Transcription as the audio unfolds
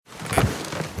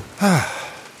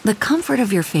The comfort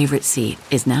of your favorite seat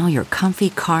is now your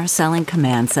comfy car selling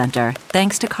command center,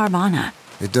 thanks to Carvana.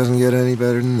 It doesn't get any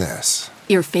better than this.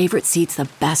 Your favorite seat's the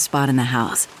best spot in the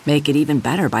house. Make it even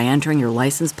better by entering your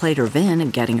license plate or VIN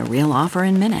and getting a real offer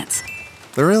in minutes.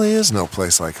 There really is no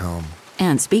place like home.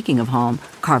 And speaking of home,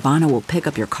 Carvana will pick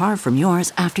up your car from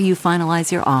yours after you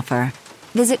finalize your offer.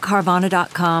 Visit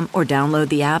Carvana.com or download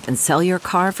the app and sell your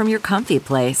car from your comfy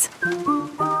place.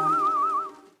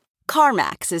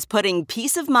 CarMax is putting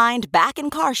peace of mind back in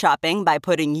car shopping by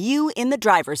putting you in the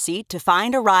driver's seat to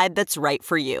find a ride that's right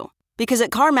for you. Because at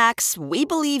CarMax, we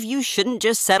believe you shouldn't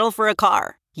just settle for a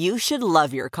car. You should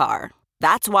love your car.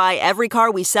 That's why every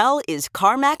car we sell is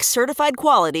CarMax certified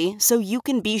quality, so you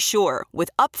can be sure with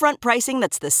upfront pricing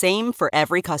that's the same for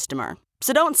every customer.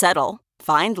 So don't settle.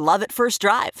 Find love at first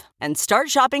drive and start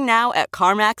shopping now at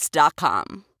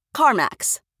CarMax.com.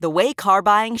 CarMax, the way car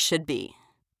buying should be.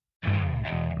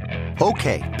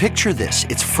 Okay, picture this.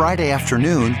 It's Friday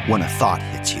afternoon when a thought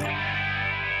hits you.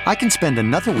 I can spend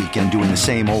another weekend doing the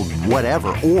same old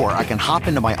whatever, or I can hop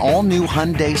into my all-new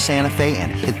Hyundai Santa Fe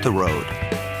and hit the road.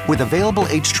 With available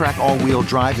H-Track all-wheel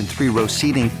drive and 3-row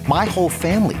seating, my whole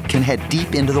family can head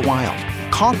deep into the wild.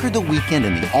 Conquer the weekend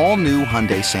in the all-new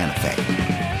Hyundai Santa Fe.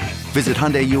 Visit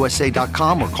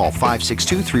HyundaiUSA.com or call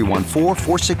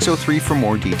 562-314-4603 for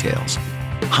more details.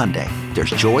 Hyundai, there's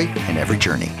joy in every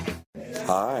journey.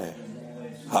 Hi.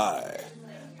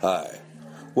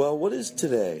 Well, what is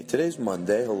today? Today's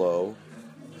Monday, hello.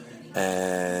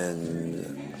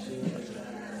 And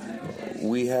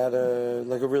we had a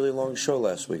really long show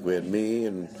last week. We had me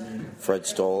and Fred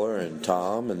Stoller and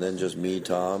Tom, and then just me,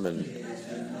 Tom, and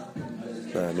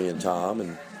me and Tom,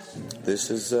 and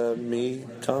this is me,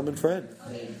 Tom, and Fred.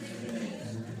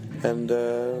 And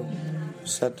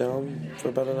sat down for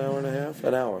about an hour and a half,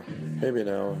 maybe an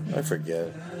hour, I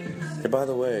forget. Hey, by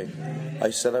the way,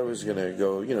 I said I was gonna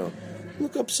go,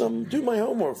 look up do my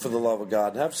homework for the love of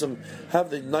God, have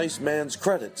the nice man's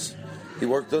credits. He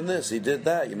worked on this, he did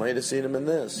that, you might have seen him in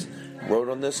this, wrote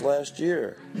on this last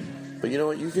year. But you know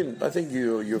what, I think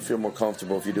you'll feel more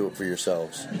comfortable if you do it for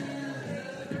yourselves.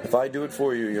 If I do it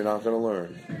for you, you're not going to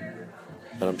learn.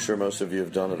 And I'm sure most of you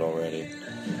have done it already.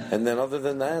 And then other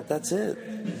than that, that's it.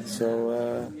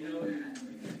 So,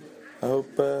 I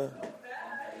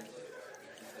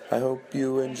hope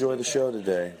you enjoy the show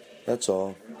today. That's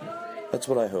all. That's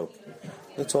what I hope.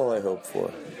 That's all I hope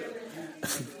for.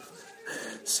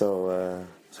 So,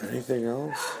 is there anything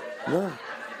else? No.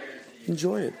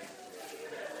 Enjoy it.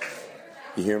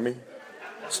 You hear me?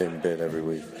 Same bit every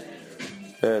week.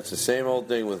 Yeah, it's the same old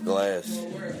thing with glass.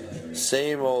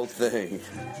 Same old thing.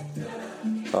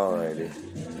 Alrighty.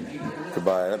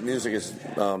 Goodbye. That music is,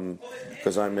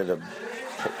 because I'm at a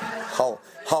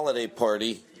holiday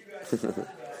party.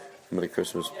 I'm at a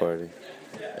Christmas party.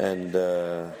 And,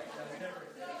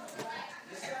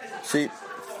 see,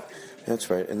 that's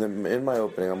right. And then in my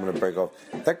opening, I'm going to break off.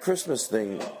 That Christmas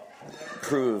thing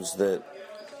proves that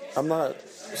I'm not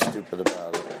stupid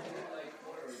about it.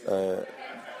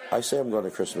 I say I'm going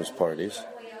to Christmas parties.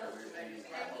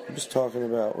 I'm just talking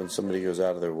about when somebody goes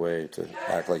out of their way to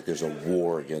act like there's a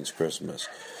war against Christmas.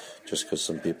 Just because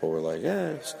some people were like,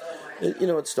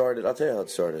 it started. I'll tell you how it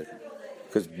started.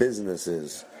 Because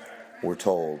businesses were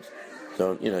told,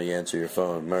 don't, you answer your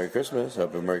phone, Merry Christmas,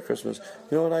 Happy Merry Christmas.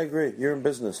 You know what, I agree. You're in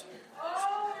business.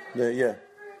 Yeah.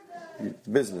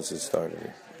 Businesses started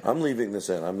it. I'm leaving this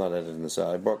in. I'm not editing this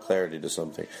out. I brought clarity to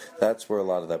something. That's where a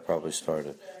lot of that probably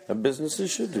started. And businesses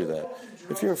should do that.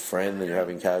 If you're a friend and you're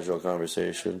having casual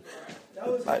conversation,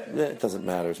 it doesn't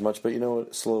matter as much. But you know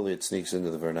what? Slowly it sneaks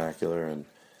into the vernacular and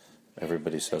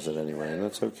everybody says it anyway. And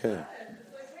that's okay.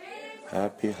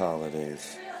 Happy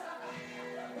holidays.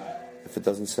 If it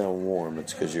doesn't sound warm,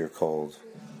 it's because you're cold.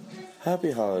 Happy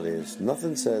holidays.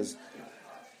 Nothing says,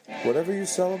 whatever you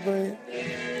celebrate,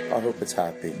 I hope it's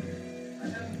happy.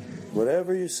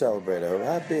 Whatever you celebrate, I hope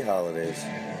happy holidays.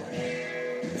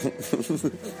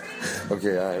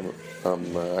 Okay, I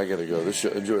gotta go.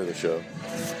 Enjoy the show.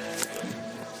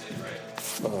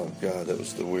 Oh God, that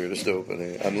was the weirdest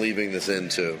opening. I'm leaving this in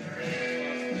too.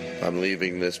 I'm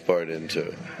leaving this part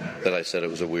into that I said it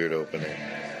was a weird opening.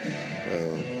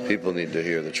 People need to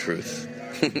hear the truth.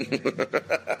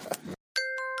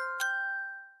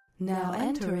 Now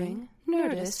entering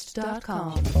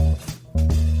Nerdist.com.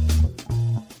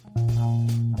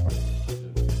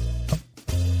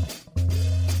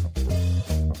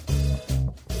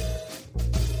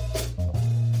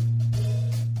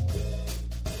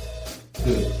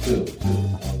 Two.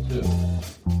 1, 2.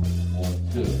 1,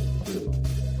 2.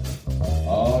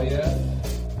 Oh, yeah?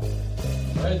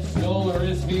 Fred Stoller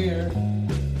is here.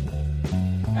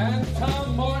 And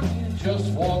Tom Martin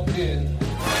just walked in.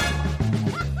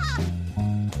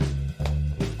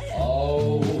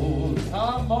 Oh,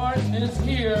 Tom Martin is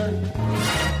here.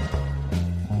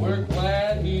 We're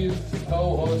glad he's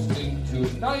co-hosting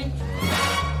tonight.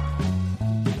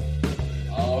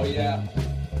 Oh, yeah.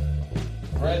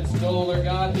 Fred Stoller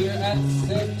got here at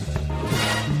 6.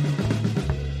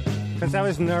 Because I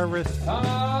was nervous.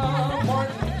 Tom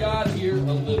Martin got here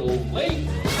a little late.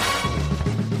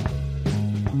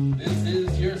 This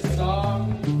is your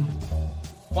song.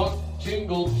 Fuck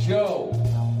Jingle Joe.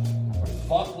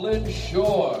 Buckland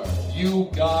Shore, you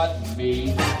got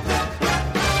me.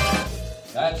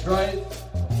 That's right.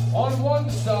 On one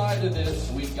side of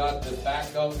this, we got the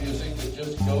backup music that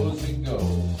just goes and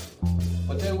goes.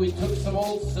 But then we took some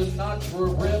old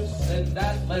Sinatra riffs, and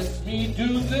that lets me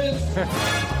do this.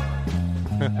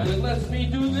 And it lets me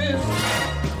do this.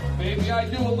 Maybe I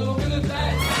do a little bit of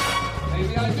that.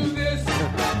 Maybe I do this.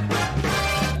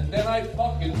 And then I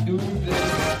fucking do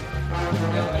this.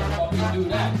 And then I fucking do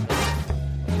that.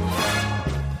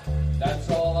 That's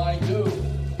all I do.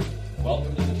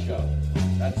 Welcome to the show.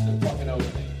 That's the fucking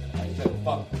opening. I said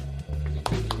fuck.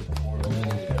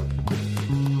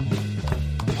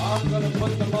 I'm gonna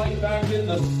put the mic back in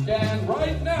the stand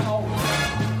right now.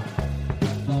 I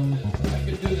love this. I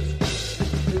could do this.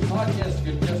 This podcast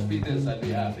could just be this. I'd be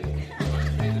happy.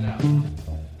 Fade it out.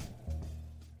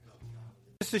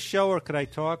 Is this a show, or could I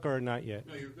talk, or not yet?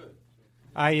 No, you're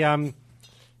good.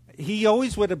 He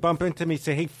always would bump into me and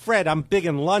say, "Hey, Fred, I'm big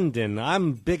in London.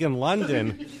 I'm big in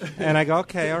London." And I go,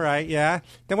 "Okay, all right, yeah."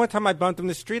 Then one time I bumped him in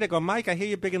the street. I go, "Mike, I hear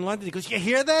you're big in London." He goes, "You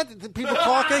hear that? The people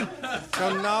talking?"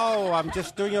 So, no, I'm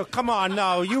just doing it. Come on,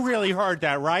 no, you really heard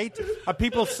that, right? Are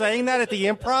people saying that at the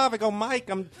Improv? I go,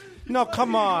 "Mike, no,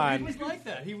 come on." He was like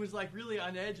that. He was like really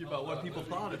on edge about what people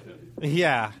thought of him.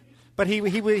 Yeah. But he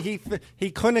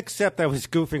couldn't accept I was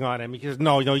goofing on him. He goes,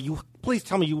 no, you please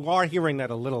tell me you are hearing that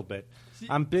a little bit.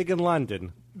 I'm big in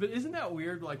London. But isn't that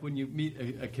weird, like when you meet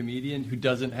a comedian who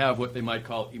doesn't have what they might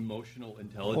call emotional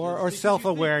intelligence? Or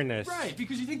self-awareness. Right,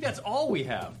 because you think that's all we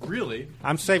have, really.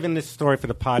 I'm saving this story for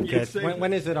the podcast.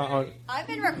 When is it on? I've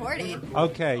been recording.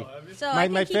 Okay. So I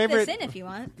can keep this in if you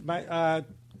want.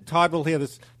 Todd will hear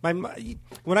this.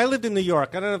 When I lived in New York,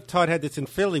 I don't know if Todd had this in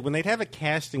Philly, when they'd have a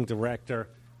casting director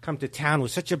come to town, it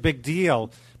was such a big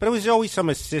deal. But it was always some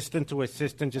assistant to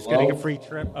assistant just getting a free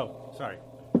trip. Oh, sorry.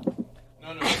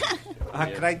 No.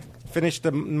 Could I finish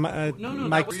the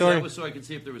mic story? That was so I could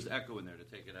see if there was echo in there to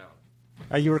take it out.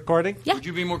 Are you recording? Yeah. Would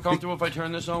you be more comfortable if I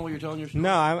turn this on while you're telling your story?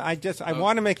 No, I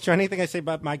want to make sure anything I say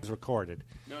about Mike is recorded.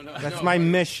 No. That's my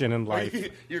mission in life.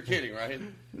 You're kidding, right?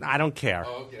 I don't care.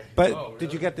 Oh, okay. But really?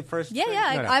 did you get the first? Yeah.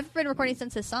 No. I've been recording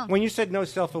since this song. When you said no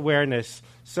self-awareness,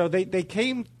 so they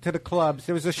came to the clubs.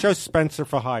 There was a show, Spencer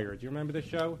for Hire. Do you remember the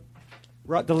show?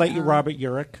 The late Robert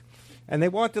Urich. And they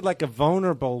wanted like a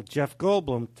vulnerable Jeff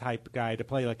Goldblum type guy to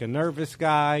play like a nervous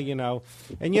guy,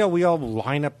 And, we all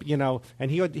line up,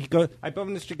 And he goes, I bump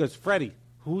in the street, goes, "Freddie,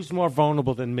 who's more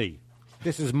vulnerable than me?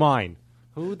 This is mine.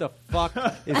 Who the fuck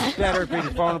is better at being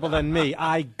vulnerable than me?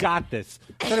 I got this."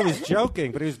 I thought he was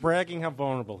joking, but he was bragging how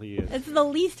vulnerable he is. It's the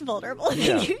least vulnerable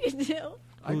thing you can do.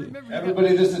 I remember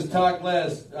Everybody, this is Todd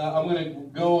Glass. I'm going to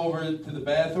go over to the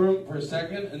bathroom for a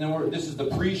second, and then this is the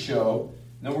pre-show,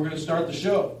 and then we're going to start the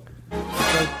show.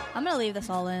 I'm going to leave this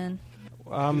all in.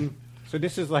 So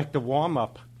this is like the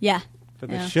warm-up Yeah. for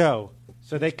the show.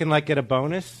 So they can like get a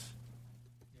bonus?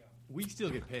 we still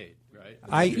get paid,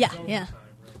 right? Yeah.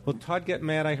 Will Todd get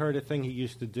mad? I heard a thing he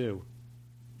used to do.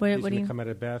 What He's do you... come out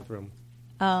of the bathroom.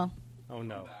 Oh. Oh,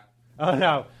 no. Oh,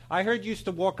 no. I heard you used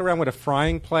to walk around with a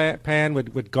frying pan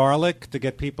with garlic to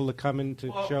get people to come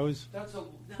into shows. That's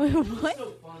what?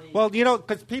 so funny. Well,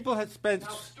 because people have spent... Now,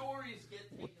 stories get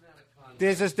taken out of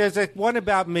context. There's a one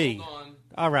about me. Hold on.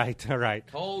 All right.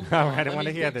 Hold All on. right, I Let want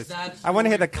to me hear fix this. that I want to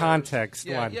hear the story context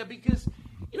first. one. Yeah, because,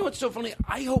 you know what's so funny?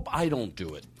 I hope I don't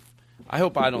do it.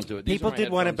 These People are my did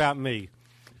one headphones. about me.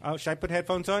 Oh, should I put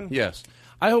headphones on? Yes.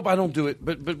 I hope I don't do it,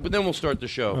 but then we'll start the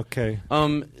show. Okay.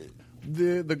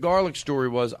 The garlic story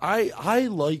was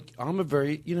I'm a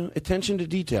very attention to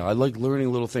detail. I like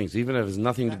learning little things, even if it has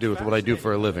nothing to do with what I do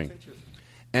for a living.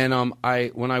 And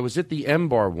when I was at the M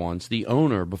Bar once, the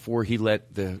owner, before he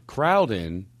let the crowd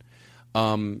in,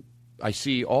 I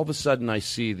see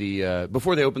the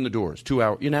before they open the doors,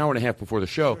 an hour and a half before the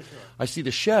show, I see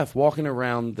the chef walking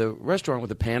around the restaurant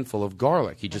with a pan full of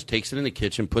garlic. He just takes it in the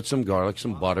kitchen, puts some garlic,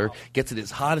 some butter, gets it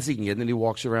as hot as he can get, and then he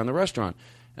walks around the restaurant.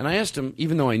 And I asked him,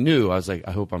 even though I knew, I was like,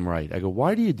 I hope I'm right. I go,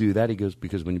 why do you do that? He goes,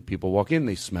 because when people walk in,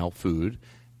 they smell food,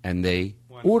 and they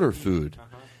order food.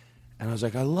 And I was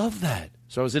like, I love that.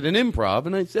 So I was at an improv,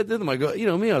 and I said to them, I go,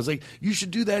 I was like, you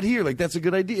should do that here. Like, that's a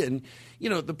good idea. And,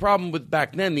 the problem with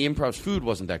back then, the improv's food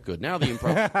wasn't that good. Now the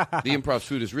improv's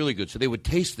food is really good. So they would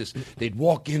taste this. They'd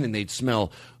walk in, and they'd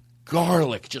smell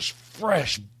garlic, just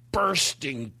fresh,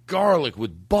 bursting garlic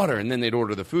with butter, and then they'd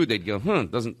order the food. They'd go,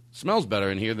 smells better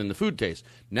in here than the food tastes.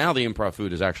 Now the improv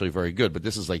food is actually very good, but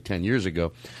this is like 10 years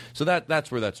ago. So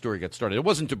that's where that story got started. It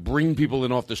wasn't to bring people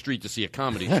in off the street to see a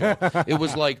comedy show. It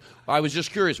was like, I was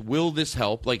just curious, will this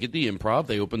help? Like at the improv,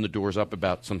 they open the doors up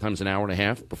about sometimes an hour and a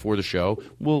half before the show.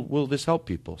 Will this help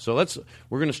people? So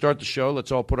we're going to start the show.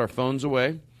 Let's all put our phones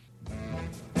away.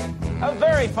 A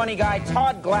very funny guy,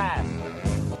 Todd Glass.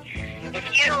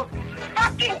 If you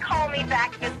fucking call me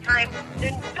back this time,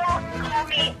 then don't call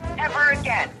me ever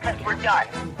again, because we're done.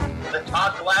 The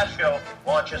Todd Glass Show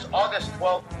launches August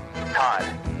 12th. Todd.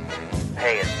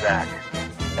 Hey, it's Zach.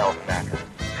 Elfnack.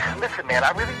 Listen, man,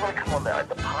 I really want to come on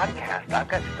the podcast. I've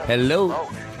got stuff Hello. to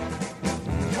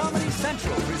promote. Comedy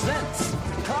Central presents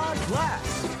Todd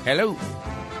Glass. Hello.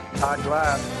 Todd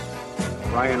Glass.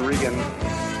 Ryan Regan.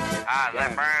 Hi, is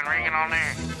that Brian Regan on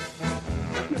there?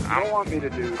 I don't want me to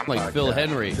do. I'm like Phil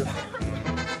Henry.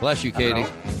 Bless you, Katie.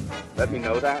 Let me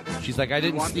know that. She's like, I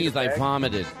didn't sneeze, I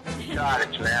vomited. God,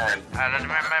 it's Marin. Is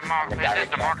this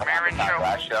the Mark Maron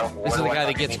show? This is the guy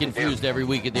that gets confused every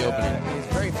week at the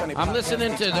opening. I'm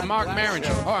listening to the Mark Maron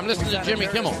show. Oh, I'm listening to Jimmy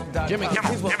Kimmel. Jimmy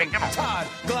Kimmel. Todd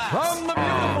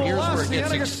Glass. Here's where it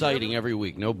gets exciting every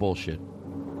week. No bullshit.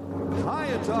 High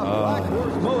atop Black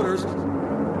Horse Motors.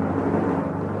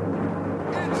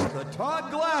 It's the Todd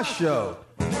Glass Show.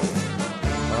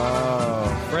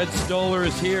 Oh, Fred Stoller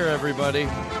is here, everybody.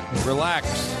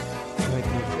 Relax.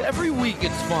 Every week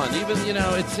it's fun. Even,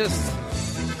 it's just...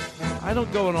 I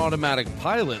don't go an automatic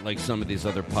pilot like some of these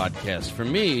other podcasts. For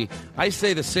me, I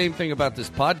say the same thing about this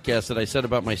podcast that I said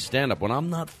about my stand-up. When I'm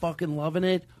not fucking loving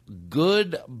it,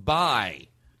 goodbye.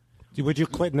 Would you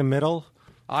quit in the middle?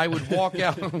 I would walk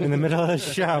out. In the middle of the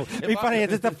show. It'd be funny,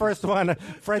 this is the first one.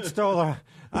 Fred Stoller.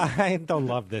 I don't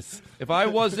love this. If I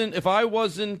wasn't,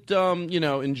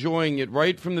 enjoying it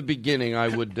right from the beginning, I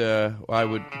would.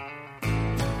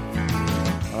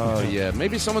 Oh yeah,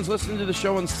 maybe someone's listening to the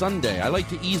show on Sunday. I like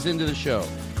to ease into the show.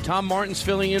 Tom Martin's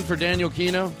filling in for Daniel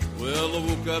Kino. Well, I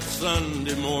woke up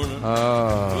Sunday morning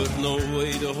with no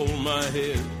way to hold my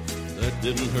head. That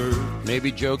didn't hurt.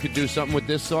 Maybe Joe could do something with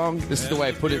this song. This is the way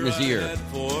I put it in his ear.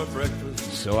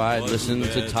 So I listened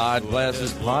to Todd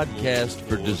Glass's podcast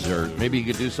for dessert. Maybe you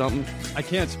could do something? I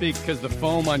can't speak because the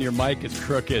foam on your mic is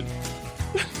crooked.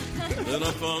 Then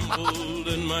I fumbled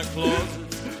in my closet.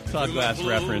 Todd Glass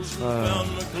reference.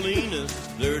 Found the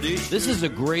cleanest, dirty this is a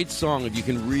great song if you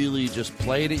can really just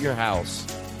play it at your house.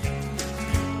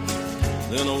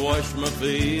 Then I washed my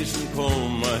face and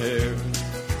combed my hair.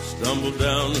 Stumbled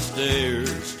down the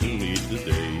stairs to meet the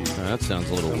day. That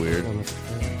sounds a little weird.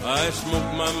 I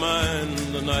smoked my mind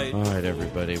the night. All right,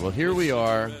 everybody. Well, here we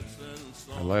are.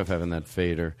 I love having that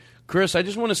fader. Chris, I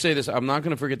just want to say this. I'm not going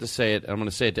to forget to say it. I'm going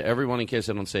to say it to everyone in case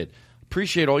I don't say it.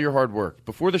 Appreciate all your hard work.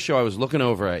 Before the show, I was looking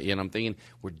over at you, and I'm thinking,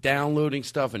 we're downloading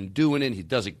stuff and doing it. He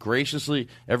does it graciously.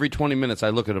 Every 20 minutes, I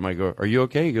look at him. I go, are you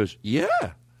okay? He goes,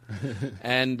 yeah.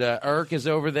 And Eric is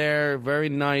over there. Very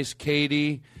nice.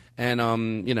 Katie. And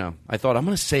I thought I'm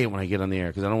going to say it when I get on the air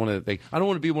because I don't want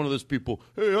to be one of those people.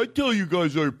 Hey, I tell you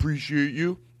guys I appreciate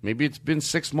you. Maybe it's been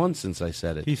 6 months since I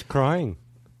said it. He's crying.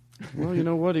 Well, you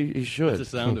know what? He should. It's a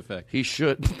sound effect. He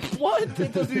should. What?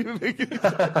 That doesn't even make any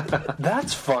sense.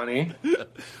 That's funny.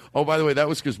 Oh, by the way, that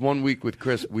was because 1 week with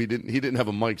Chris, he didn't have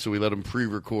a mic, so we let him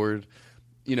pre-record.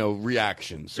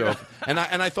 Reaction. So, and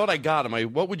I thought I got him.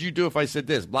 What would you do if I said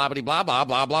this? Blah blah blah blah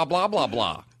blah blah blah blah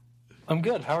blah. I'm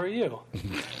good. How are you?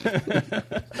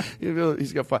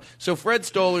 He's got fun. So Fred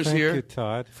Stoller's here. Thank you,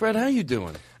 Todd. Fred, how you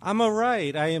doing? I'm all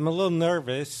right. I am a little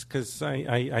nervous because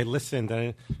I listened.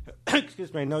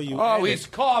 Excuse me. I know you. Oh, edit. he's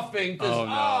coughing. Oh, no.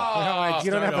 No,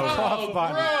 you don't have a cough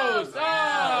button. Gross.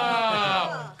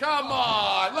 Oh, come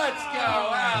on. Let's go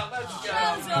out. Let's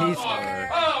go. He's-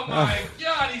 Oh, my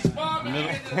God. He's vomiting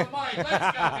into the mic. Let's go,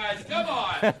 guys. Come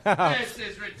on. This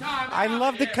is retirement. I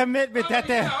love the commitment that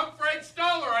they. I'm Fred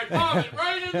Stoller. I vomit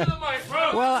right into the mic.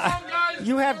 Well, Come on, guys.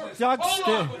 you have Doug.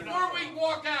 Hold on. Before we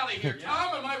walk out of here,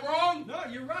 Tom, am I wrong? No,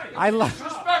 you're right. I love.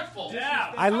 Disrespectful.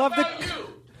 Yeah. I love How the. about you?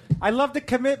 I love the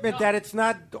commitment that it's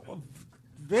not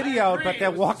videoed, but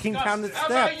they're walking down the How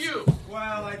about steps. you?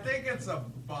 Well, I think it's a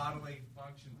bodily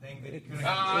function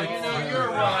You're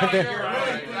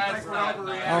right. That's not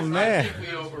nice. Oh, man. I think we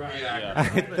overreact. I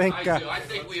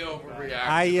think we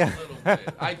overreact a little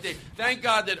bit. Thank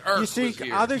God that Earth You see, was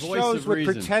here. other Voice shows of would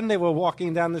reason. pretend they were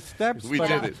walking down the steps. We but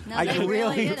did it. No, I they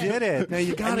really did it. Now,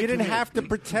 you gotta and you didn't commit. have to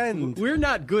pretend. We're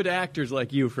not good actors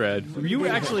like you, Fred. You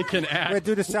actually can act. We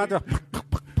do the sound of.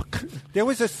 There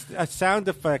was a sound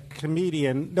effect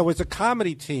comedian. There was a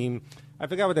comedy team. I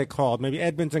forgot what they called. Maybe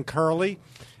Edmonds and Curly.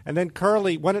 And then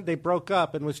Curly, they broke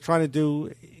up and was trying to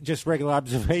do just regular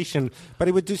observation, but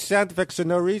he would do sound effects for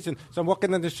no reason. So I'm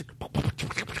walking down the street,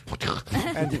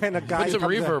 and then a guy Put some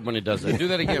comes reverb up. when he does that. Do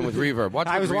that again with reverb. Watch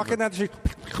I with was reverb. walking down the street,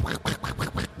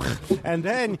 and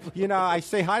then I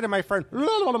say hi to my friend.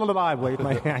 I wave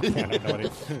my hand. I can't know what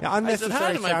it is. Unnecessary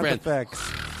hi to my sound friend.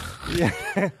 effects. Yeah.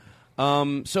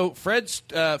 So Fred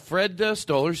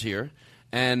Stoller's here,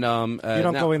 and you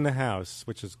don't go in the house,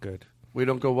 which is good. We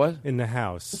don't go what? In the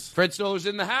house. Fred Stoller's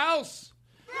in the house.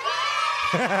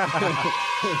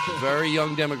 Very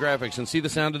young demographics. And see the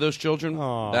sound of those children?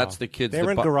 Aw. That's the kids. They're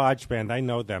that in GarageBand. I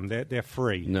know them. They're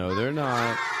free. No, they're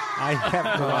not. I have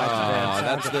GarageBand.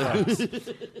 That's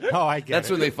the. Oh, I get That's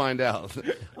it. when they find out.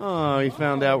 Oh, he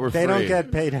found out we're They free. don't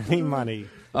get paid any money.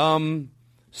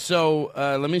 So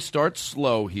let me start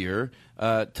slow here.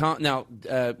 Tom, now,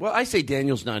 I say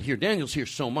Daniel's not here. Daniel's here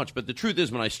so much, but the truth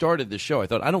is, when I started this show, I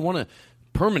thought I don't want a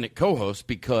permanent co-host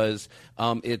because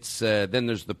it's then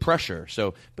there's the pressure.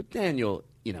 So, but Daniel,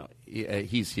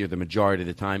 he's here the majority of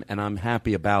the time, and I'm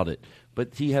happy about it.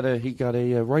 But he got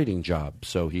a writing job,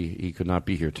 so he could not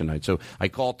be here tonight. So I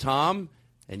called Tom,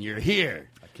 and you're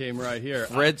here. I came right here.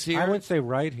 Fred's here. I wouldn't say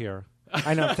right here.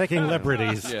 I know, I'm taking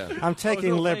liberties. Yeah. I'm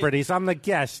taking liberties. I'm the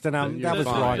guest, and that was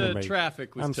wrong the of me.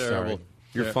 traffic was I'm terrible. Sorry.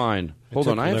 You're Yeah. fine. Hold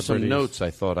took on, I have some liberties. notes I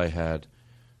thought I had.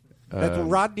 That's what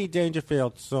Rodney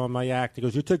Dangerfield saw in my act. He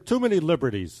goes, "You took too many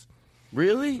liberties."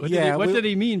 Really? What Yeah, did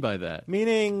he mean by that?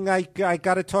 Meaning, I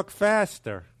got to talk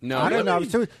faster. No, I don't really? know.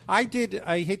 So I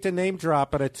hate to name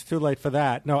drop, but it's too late for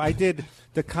that. No, I did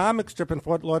the comic strip in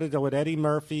Fort Lauderdale with Eddie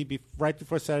Murphy right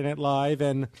before Saturday Night Live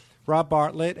and Rob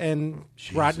Bartlett, and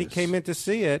Rodney came in to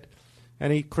see it,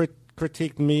 and he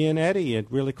critiqued me and Eddie. It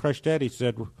really crushed Eddie. He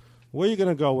said, "Where are you going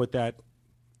to go with that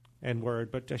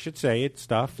N-word?" But I should say it's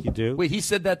stuff you do. Wait, he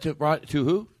said that to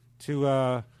who?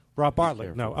 To Rob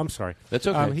Bartlett. No, I'm sorry. That's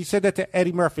okay. He said that to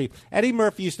Eddie Murphy. Eddie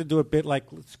Murphy used to do a bit like,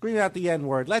 scream out the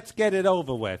N-word, let's get it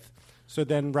over with. So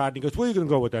then Rodney goes, where are you going to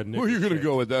go with that? Where are you going to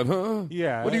go with that, huh?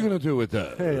 Yeah. What are you going to do with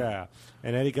that? Yeah.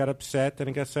 And Eddie got upset, then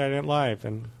he got Saturday Night Live.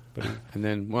 And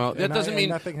then, well, that doesn't mean...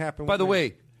 nothing happened By with the me.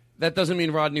 way, that doesn't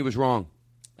mean Rodney was wrong.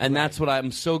 And that's what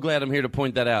I'm so glad I'm here to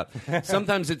point that out.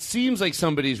 Sometimes it seems like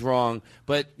somebody's wrong,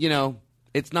 but,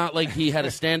 it's not like he had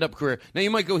a stand-up career. Now,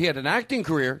 you might go, he had an acting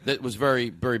career that was very,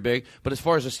 very big, but as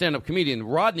far as a stand-up comedian,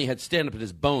 Rodney had stand-up in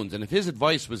his bones. And if his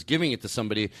advice was giving it to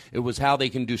somebody, it was how they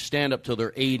can do stand-up till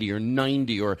they're 80 or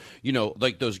 90 or,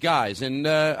 like those guys. And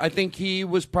I think he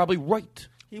was probably right.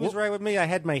 he was right with me. I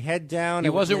had my head down. He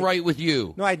wasn't right with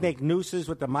you. No, I'd make nooses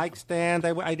with the mic stand.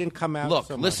 I didn't come out Look,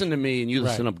 so much. listen to me, and you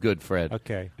listen Right. up good, Fred.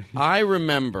 Okay. I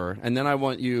remember, and then I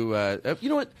want you. You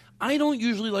know what? I don't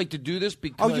usually like to do this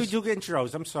because. Oh, you do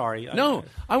intros. I'm sorry. No,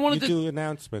 I wanted you to do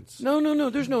announcements. No.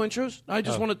 There's no intros. I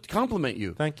just want to compliment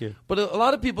you. Thank you. But a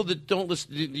lot of people that don't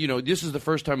listen, this is the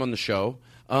first time on the show.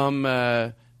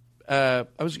 I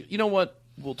was. You know what?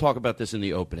 We'll talk about this in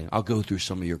the opening. I'll go through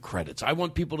some of your credits. I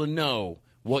want people to know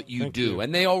what you Thank do, you.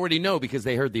 and they already know because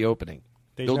they heard the opening.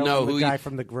 They'll know I'm who the guy you,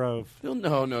 from the Grove. They'll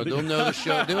know the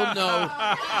show. They'll know.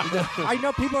 I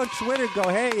know people on Twitter go,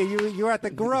 "Hey, you're at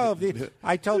the Grove."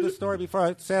 I told the story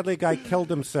before. Sadly, a guy killed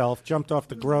himself, jumped off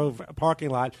the Grove parking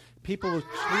lot. People were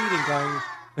tweeting, going.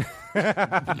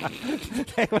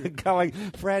 They were going,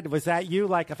 "Fred, was that you?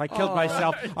 Like, if I killed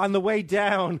myself on the way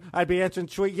down, I'd be answering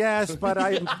tweet, yes, but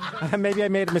maybe I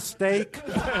made a mistake."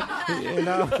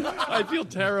 I feel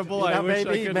terrible. I wish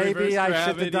I could maybe reverse I should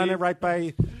gravity. have done it right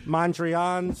by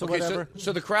Mondrian's or whatever.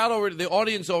 So the crowd already, the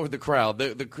audience over the crowd,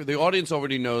 the audience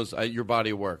already knows your body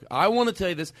of work. I want to tell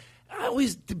you this. I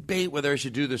always debate whether I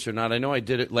should do this or not. I know I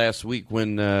did it last week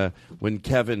when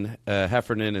Kevin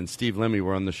Heffernan and Steve Lemmy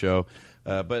were on the show.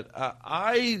 But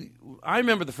I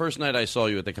remember the first night I saw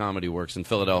you at the Comedy Works in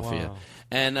Philadelphia, Wow.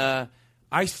 and it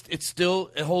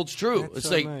holds true. That's it's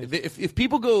so like nice. if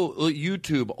people go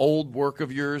YouTube old work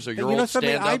of yours or your You know old something?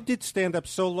 stand I up, did stand up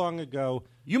so long ago.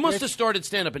 you must have started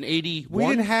stand up in '81. We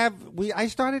didn't have. I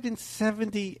started in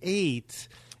 '78.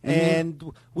 Mm-hmm. And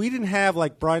we didn't have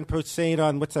like Brian Posehn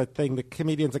on what's that thing? The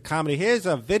Comedians of Comedy. Here's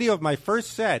a video of my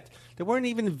first set. There weren't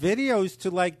even videos to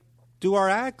like do our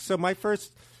acts. So my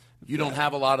first You don't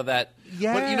have a lot of that.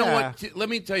 Yeah. But you know what? Let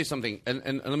me tell you something, and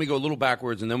let me go a little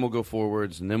backwards, and then we'll go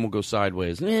forwards, and then we'll go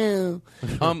sideways. That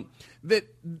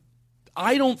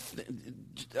I don't.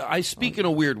 I speak in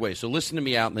a weird way, so listen to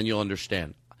me out, and then you'll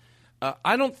understand.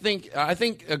 I think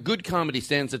a good comedy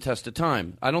stands the test of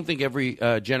time. I don't think every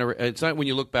it's not when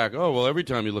you look back, oh, well, every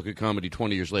time you look at comedy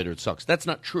 20 years later, it sucks. That's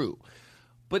not true.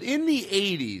 But in the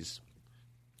 80s,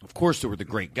 of course, there were the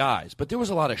great guys, but there was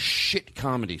a lot of shit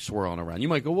comedy swirling around. You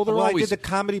might go, well, they're always... I did the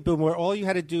comedy boom where all you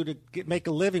had to do to make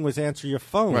a living was answer your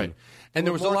phone. Right. And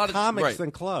there was more a lot of comics than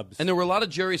clubs. And there were a lot of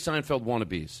Jerry Seinfeld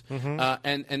wannabes.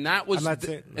 And that was...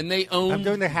 and they owned... I'm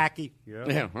doing the hacky.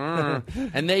 Yeah.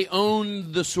 And they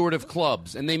owned the sort of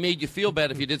clubs, and they made you feel bad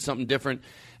if you did something different.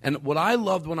 And what I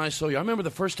loved when I saw you, I remember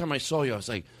the first time I saw you, I was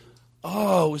like,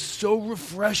 oh, it was so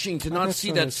refreshing to not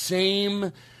see that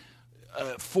same...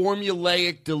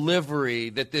 formulaic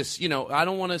delivery that this, I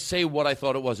don't want to say what I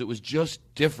thought it was. It was just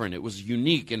different. It was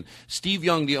unique. And Steve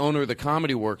Young, the owner of the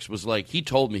Comedy Works, was like, he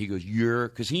told me, he goes,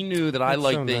 because he knew that I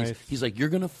like so things. Nice. He's like, you're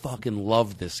going to fucking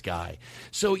love this guy.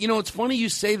 So, it's funny you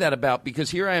say that because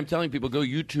here I am telling people, go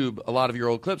YouTube a lot of your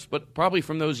old clips, but probably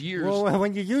from those years. Well,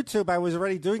 when you YouTube, I was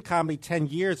already doing comedy 10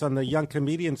 years on the Young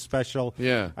Comedian special.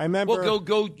 Yeah. I remember. Well,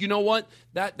 go, you know what?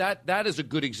 That is a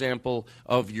good example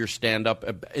of your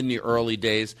stand-up in the early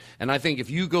days. And I think if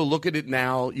you go look at it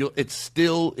now, it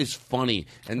still is funny,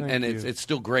 and it's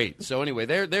still great. So anyway,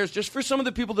 there's just for some of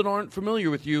the people that aren't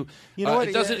familiar with you,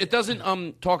 it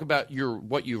doesn't talk about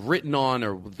what you've written on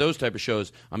or those type of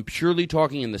shows. I'm purely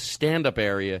talking in the stand-up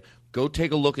area. Go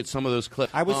take a look at some of those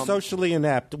clips. I was socially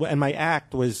inept, and my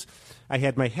act was... I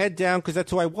had my head down because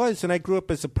that's who I was, and I grew up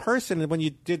as a person. And when you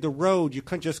did the road, you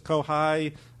couldn't just go,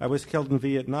 hi, I was killed in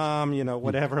Vietnam,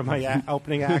 whatever my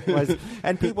opening act was.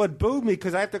 And people would boo me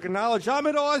because I have to acknowledge, I'm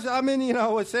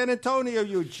in San Antonio,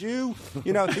 you Jew.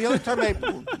 The only time I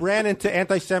ran into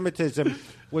anti-Semitism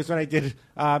was when I did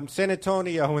San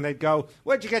Antonio, and they'd go,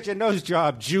 where'd you get your nose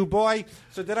job, Jew boy?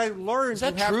 So then I learned. Is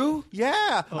that true?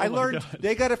 Yeah. I learned. God.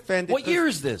 They got offended. What year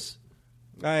is this?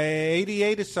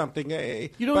 88 or something.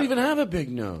 You don't even have a big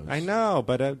nose. I know,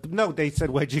 but no, they said,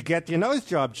 where'd you get your nose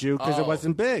job, Jew? Because it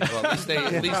wasn't big. Well,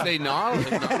 at least they know.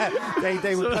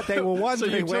 They were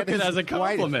wondering. So you took it as a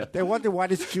compliment. They wondered why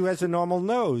this Jew has a normal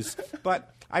nose.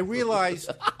 But I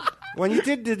realized... When you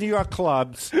did the New York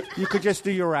clubs, you could just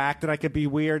do your act, and I could be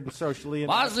weird and socially.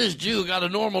 Why's this Jew got a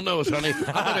normal nose, honey?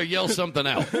 I better yell something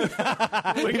out. We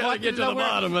got to get to the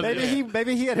bottom of it.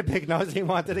 Maybe he had a big nose. He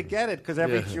wanted to get it because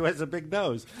every Jew has a big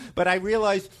nose. But I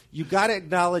realized you got to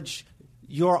acknowledge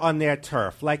you're on their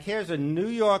turf. Like, here's a New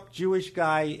York Jewish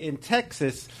guy in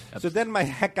Texas. So then my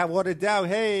heck got watered down.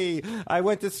 Hey, I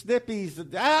went to Snippy's.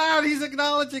 He's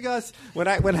acknowledging us. When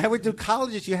I would do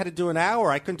colleges, you had to do an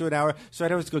hour. I couldn't do an hour. So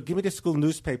I'd always go, give me the school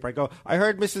newspaper. I go, I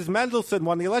heard Mrs. Mendelssohn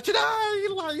won the election.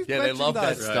 They love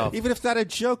that stuff. Even if it's not a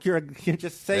joke, you're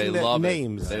just saying their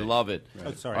names. They love it.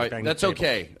 Oh, sorry. All right, that's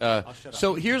okay.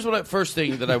 So here's first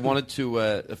thing that I wanted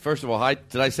to, first of all, hi.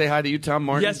 Did I say hi to you, Tom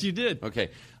Martin? Yes, you did. Okay.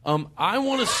 I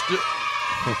want to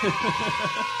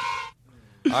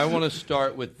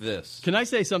start with this. Can I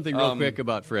say something real quick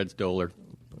about Fred Stoller?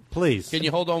 Please. Can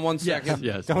you hold on 1 second?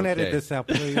 Yes. Don't edit this out,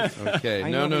 please. Okay.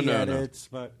 No.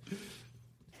 But...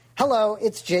 Hello,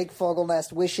 it's Jake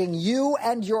Fogelnest wishing you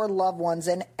and your loved ones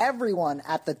and everyone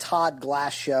at the Todd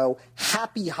Glass Show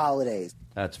happy holidays.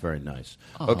 That's very nice.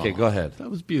 Okay, go ahead. That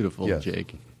was beautiful,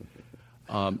 Jake.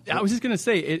 I was just going to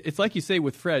say, it's like you say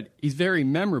with Fred, he's very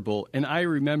memorable, and I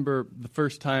remember the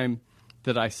first time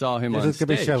that I saw him on stage.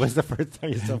 This show was the first time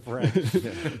you saw Fred.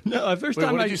 No, the first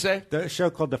time. What did you say? The show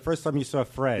called The First Time You Saw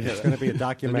Fred. It's going to be a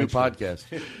documentary. A new podcast.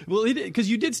 Well, because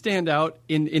you did stand out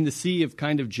in the sea of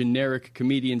kind of generic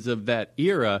comedians of that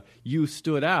era. You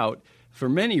stood out for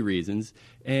many reasons,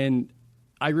 and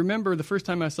I remember the first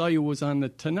time I saw you was on The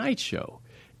Tonight Show.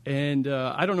 And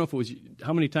I don't know if it was –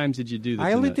 how many times did you do this?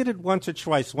 I only did it once or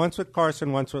twice. Once with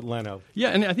Carson, once with Leno. Yeah,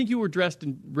 and I think you were dressed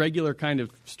in regular kind of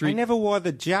street – I never wore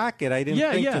the jacket. I didn't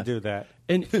think to do that.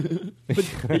 And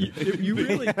but you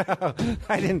really –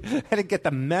 I didn't get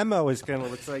the memo. It's kind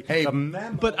of like the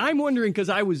memo. But I'm wondering because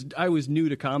I was new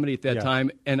to comedy at that time,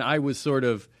 and I was sort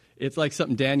of – it's like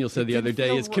something Daniel said the other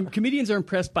day, is comedians are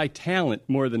impressed by talent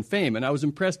more than fame. And I was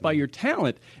impressed by your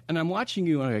talent. And I'm watching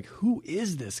you, and I'm like, who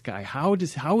is this guy? How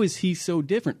is he so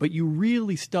different? But you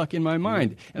really stuck in my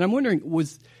mind. And I'm wondering,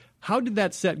 How did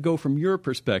that set go from your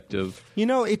perspective?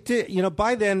 It did.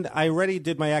 By then, I already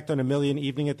did my act on A Million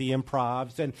Evening at the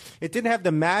Improvs, and it didn't have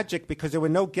the magic because there were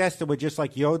no guests. There were just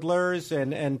like yodelers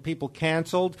and people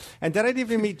canceled. And then I didn't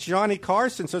even meet Johnny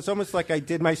Carson, so it's almost like I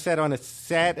did my set on a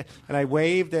set, and I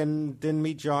waved and didn't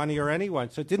meet Johnny or anyone.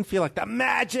 So it didn't feel like the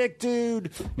magic,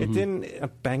 dude. It didn't. A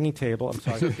banging table. I'm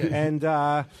sorry. Okay.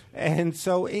 And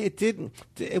so it didn't.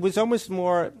 It was almost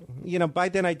more. By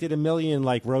then I did a million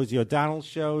like Rosie O'Donnell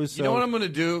shows. You know what I'm going to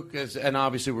do? And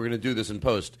obviously we're going to do this in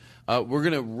post. We're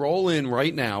going to roll in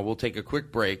right now. We'll take a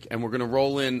quick break, and we're going to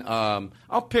roll in.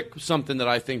 I'll pick something that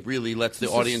I think really lets the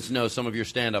audience know some of your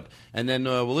stand-up, and then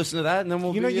we'll listen to that, and then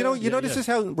we'll. This is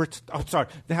how we're. I'm sorry,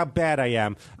 how bad I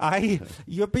am.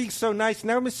 You're being so nice.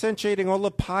 Now I'm accentuating all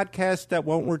the podcasts that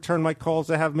won't return my calls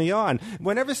to have me on.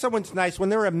 Whenever someone's nice, when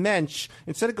they're a mensch,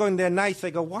 instead of going they're nice,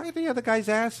 they go, why are the other guys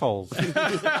assholes?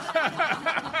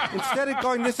 Instead of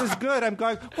going, this is good, I'm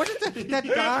going, what is that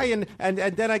guy? And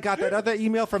then I got that other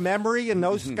email from Emory, and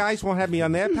those guys won't have me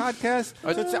on their podcast.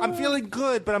 So I'm feeling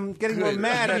good, but I'm getting more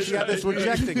mad at the others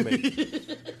rejecting me.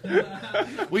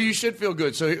 Well, you should feel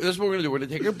good. So this is what we're going to do. We're going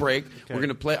to take a break. Okay. We're going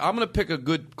to play. I'm going to pick a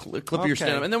good clip of your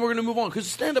stand-up, and then we're going to move on. Because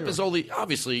stand-up is only,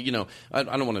 obviously, I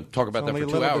don't want to talk about that for 2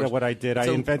 hours. Only a little bit of what I did. I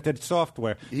invented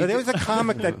software. Now, there was a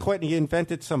comic that quit, and he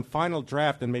invented some final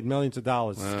draft and made millions of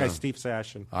dollars. This guy, Steve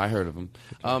Sashin. I heard of him.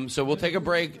 So we'll take a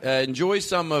break. Enjoy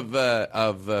some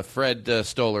of Fred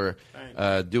Stoller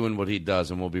doing what he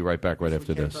does, and we'll be right back right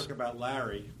after this. Talk about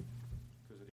Larry.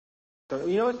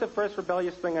 What's the first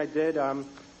rebellious thing I did? A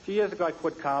few years ago, I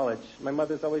quit college. My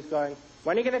mother's always going,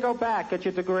 when are you going to go back, get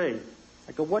your degree?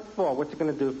 I go, what for? What's it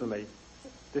going to do for me?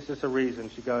 This is her reason.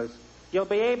 She goes, you'll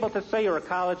be able to say you're a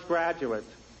college graduate.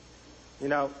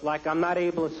 Like I'm not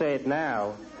able to say it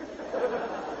now.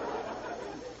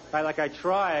 I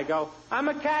try. I go, I'm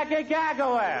a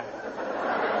kagagagoer.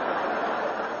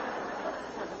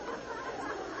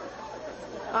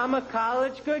 I'm a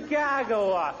college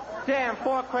gagagoer. Damn,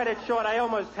 4 credits short. I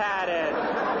almost had it.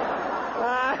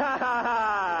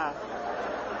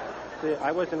 See,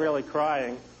 I wasn't really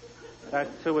crying. That,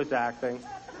 too, was acting.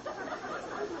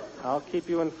 I'll keep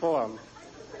you informed.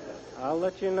 I'll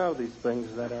let you know these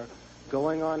things that are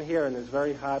going on here in this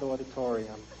very hot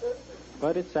auditorium.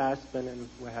 But it's Aspen, and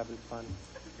we're having fun.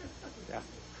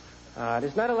 Yeah.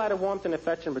 There's not a lot of warmth and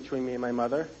affection between me and my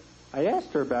mother. I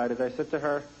asked her about it. I said to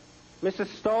her, Mrs.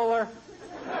 Stoller,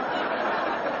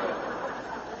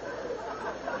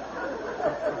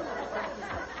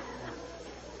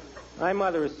 my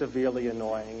mother is severely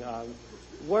annoying.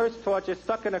 Worst torture,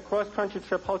 stuck in a cross-country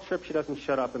trip, whole trip she doesn't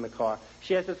shut up in the car.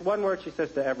 She has this one word she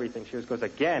says to everything. She just goes,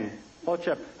 again, whole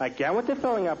trip, again with the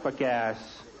filling up for gas.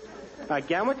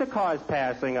 Again with the cars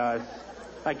passing us.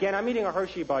 Again, I'm eating a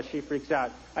Hershey bar, she freaks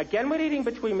out. Again with eating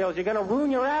between meals, you're going to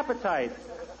ruin your appetite.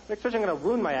 Especially I'm going to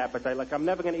ruin my appetite, like I'm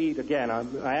never going to eat again.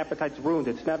 My appetite's ruined,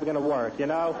 it's never going to work,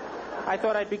 I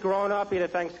thought I'd be grown up, eat a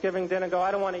Thanksgiving dinner, go, I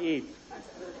don't want to eat.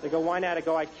 They go, why not? I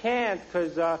go, I can't,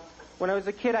 because when I was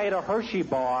a kid, I ate a Hershey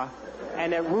bar,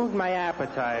 and it ruined my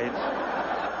appetite.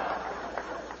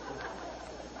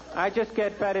 I just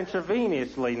get fed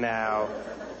intravenously now.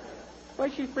 Well,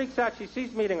 she freaks out. She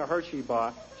sees me eating a Hershey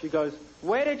bar. She goes,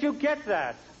 where did you get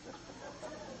that?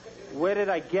 Where did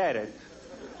I get it?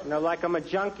 Like I'm a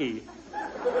junkie.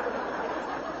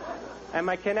 And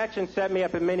my connection set me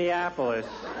up in Minneapolis.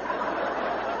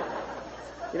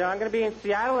 I'm going to be in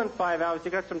Seattle in 5 hours.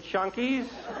 You got some Chunkies?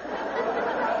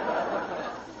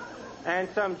 And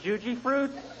some Juji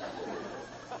fruits?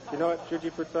 You know what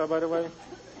Juji fruits are, by the way?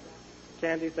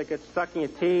 Candies that get stuck in your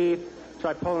teeth.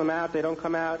 Try pulling them out. They don't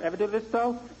come out. Ever do this,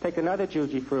 though? Take another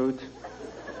Juji fruit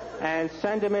and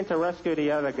send him in to rescue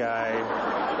the other guy.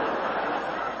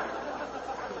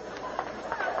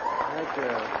 Thank you.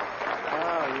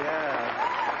 Oh, yeah.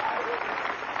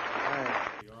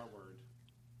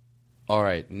 All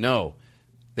right. No.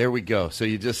 There we go. So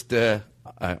you just,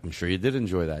 I'm sure you did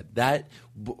enjoy that. That,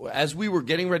 as we were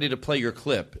getting ready to play your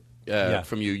clip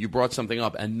from you, you brought something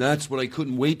up, and that's what I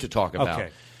couldn't wait to talk about. Okay.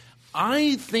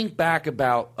 I think back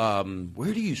about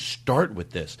where do you start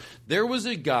with this? There was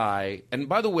a guy, and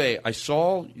by the way, I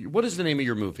saw, what is the name of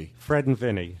your movie? Fred and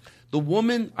Vinny. The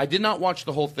woman, I did not watch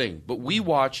the whole thing, but we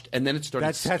watched, and then it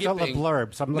started skipping. That's all the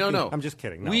blurbs. No. I'm just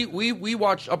kidding. No. We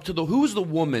watched up to who's the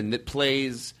woman that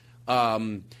plays,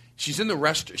 she's in the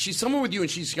restaurant, she's somewhere with you,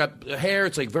 and she's got hair,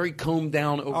 it's like very combed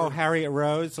down over. Oh, Harriet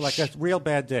Rose, like a real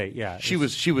bad date, yeah. She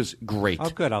was great. Oh,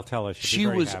 good, I'll tell her. She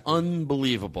was happy.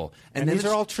 Unbelievable. And these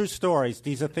are all true stories.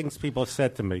 These are things people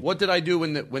said to me. What did I do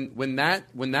when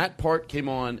that part came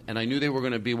on, and I knew they were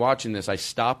going to be watching this? I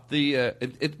stopped the.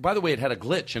 By the way, it had a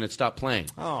glitch, and it stopped playing.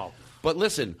 Oh. But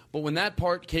listen, when that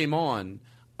part came on,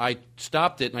 I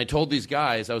stopped it and I told these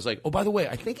guys, I was like, oh, by the way,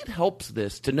 I think it helps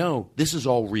this to know this is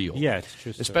all real. Yeah, it's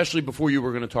true. Especially before you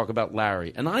were going to talk about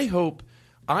Larry. And I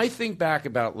think back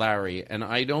about Larry, and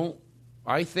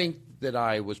I think that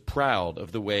I was proud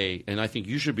of the way, and I think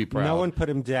you should be proud. No one put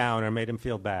him down or made him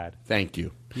feel bad. Thank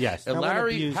you. Yes. And no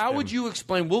Larry, how would you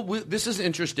explain? This is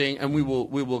interesting, and we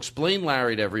will explain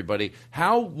Larry to everybody.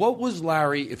 What was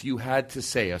Larry, if you had to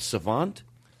say, a savant?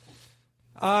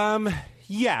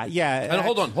 Yeah. And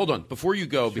hold on. Before you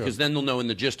go, because then they'll know in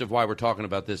the gist of why we're talking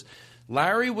about this.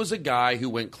 Larry was a guy who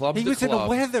went club to club. He was in the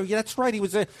weather. Yeah, that's right. He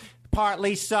was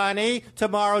partly sunny,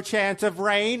 tomorrow chance of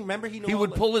rain. Remember, he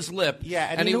would pull his lip. Yeah,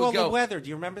 and he knew all the weather. Do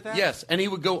you remember that? Yes, and he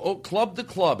would go club to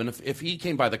club. And if he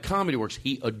came by the Comedy Works,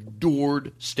 he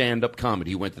adored stand-up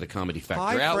comedy. He went to the Comedy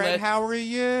Factory Hi, outlet. Fred, how are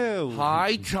you?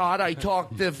 Hi, Todd, I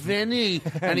talked to Vinny.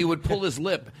 And he would pull his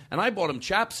lip. And I bought him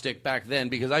chapstick back then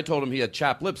because I told him he had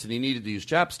chapped lips and he needed to use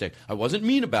chapstick. I wasn't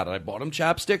mean about it. I bought him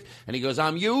chapstick, and he goes,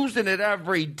 I'm using it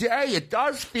every day. It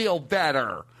does feel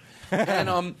better.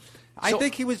 And I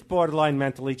think he was borderline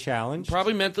mentally challenged.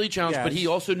 Probably mentally challenged, Yes. but he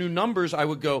also knew numbers. I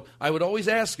would always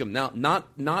ask him. Now,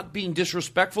 not being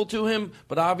disrespectful to him,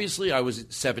 but obviously I was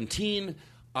 17.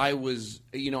 I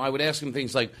would ask him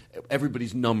things like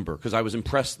everybody's number because I was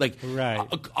impressed. Like,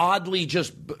 oddly,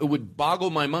 just it would boggle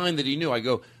my mind that he knew. I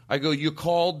go. You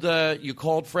called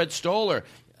Fred Stoller.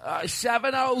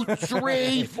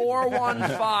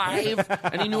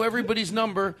 703-415, and he knew everybody's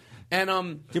number. And do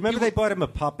you remember they bought him a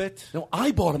puppet? No,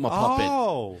 I bought him a puppet.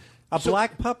 Oh,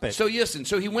 black puppet. So listen,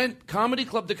 he went comedy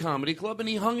club to comedy club, and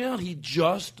he hung out. He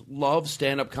just loved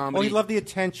stand-up comedy. Oh, he loved the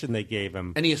attention they gave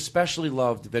him, and he especially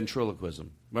loved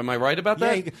ventriloquism. Am I right about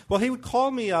that? Yeah. He would call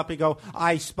me up. He'd go,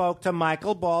 I spoke to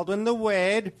Michael Baldwin the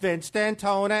Wid, Vince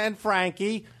D'Antona, and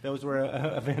Frankie. Those were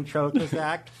a ventriloquist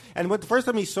act. And the first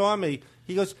time he saw me,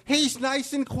 he goes, he's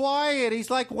nice and quiet. He's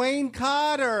like Wayne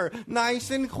Cotter,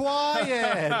 nice and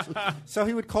quiet. So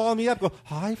he would call me up, go,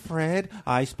 hi, Fred.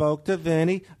 I spoke to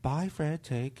Vinny. Bye, Fred.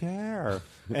 Take care.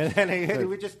 And then he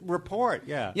would just report.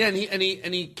 Yeah. Yeah, and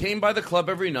he came by the club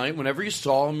every night. Whenever you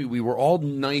saw him, we were all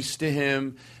nice to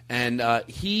him. And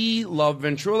he loved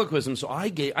ventriloquism, so I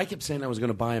kept saying I was going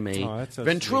to buy him a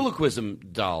ventriloquism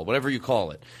doll, whatever you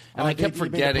call it. And I kept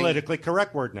forgetting. The politically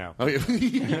correct word now. Oh,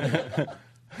 yeah.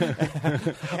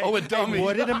 Oh, a dummy. A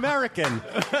wooden American. Hey,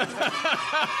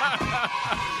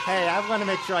 I want to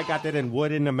make sure I got that in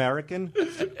wooden American.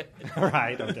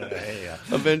 Right. Okay. Yeah.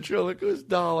 A ventriloquist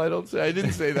doll. I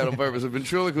didn't say that on purpose. A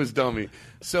ventriloquist dummy.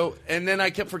 So, and then I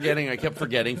kept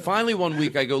forgetting. Finally, one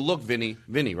week I go, look, Vinny,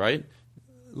 right?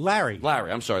 Larry.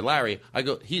 I'm sorry, Larry. I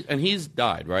go, he's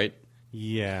died, right?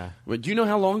 Yeah. But do you know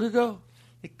how long ago?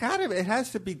 It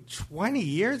has to be 20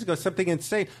 years ago, something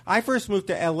insane. I first moved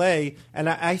to L.A., and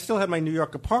I still had my New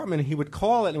York apartment, and he would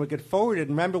call it, and it would get forwarded.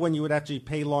 Remember when you would actually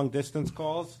pay long-distance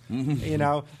calls? You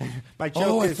know? My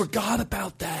joke I forgot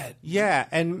about that. Yeah,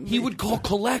 and he would call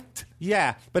collect.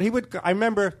 Yeah, but he would. I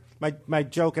remember my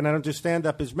joke, and I don't just stand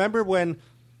up, is remember when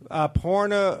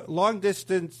porno,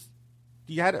 long-distance,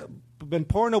 you had when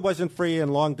porno wasn't free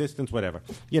and long distance, whatever.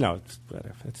 You know,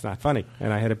 it's not funny.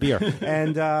 And I had a beer.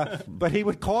 And but he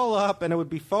would call up, and it would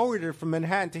be forwarded from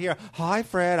Manhattan to here. Hi,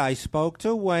 Fred. I spoke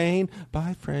to Wayne.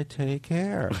 Bye, Fred. Take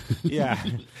care. Yeah.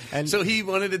 And so he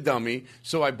wanted a dummy.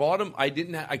 So I bought him. I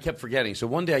kept forgetting. So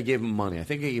one day I gave him money. I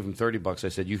think I gave him $30. I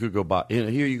said, "You could go buy. Here,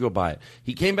 you go buy it."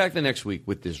 He came back the next week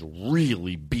with this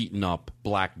really beaten up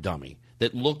black dummy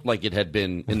that looked like it had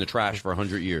been in the trash for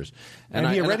 100 years. And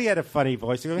he already had a funny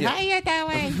voice. He goes, how you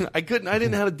doing? I didn't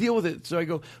know how to deal with it. So I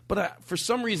go, but for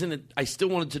some reason, I still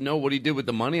wanted to know what he did with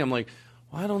the money. I'm like,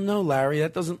 well, I don't know, Larry.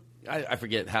 That doesn't, I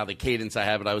forget how the cadence I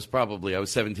have it. I was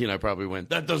 17. I probably went,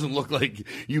 that doesn't look like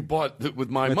you bought with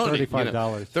my money. $35. You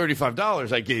know,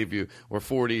 $35 I gave you, or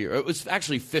 40, or it was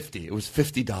actually 50. It was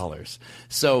 $50.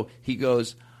 So he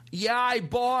goes, yeah, I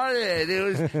bought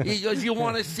it. He goes, you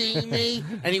want to see me?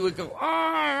 And he would go,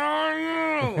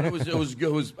 oh. It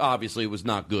was obviously it was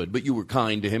not good, but you were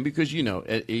kind to him because, you know,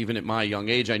 even at my young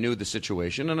age, I knew the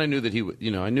situation, and I knew that he would,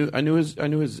 you know, I knew his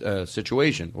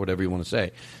situation, whatever you want to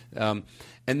say. And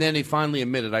then he finally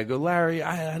admitted. I go, Larry,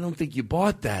 I don't think you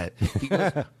bought that. He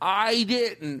goes, I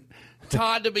didn't.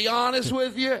 Todd, to be honest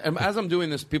with you, and as I'm doing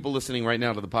this, people listening right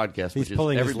now to the podcast, he's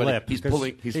pulling his lip. He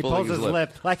pulls his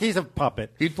lip like he's a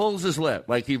puppet. He pulls his lip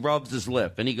like he rubs his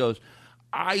lip, and he goes,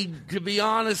 to be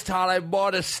honest, Todd, I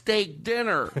bought a steak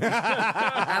dinner, and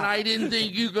I didn't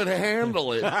think you could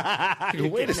handle it. I go,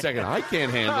 wait a second, I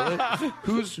can't handle it.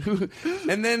 Who?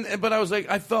 And then, but I was like,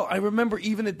 I remember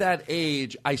even at that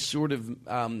age, I sort of,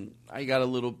 I got a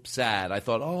little sad. I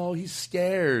thought, oh, he's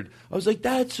scared. I was like,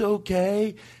 that's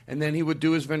okay. And then he would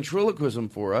do his ventriloquism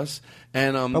for us.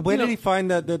 And but where did he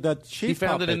find the sheep? He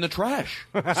found it in the trash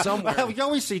somewhere. Well, you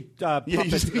always see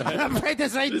puppets. I'm afraid to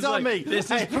say dummy. Like,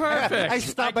 this is perfect. I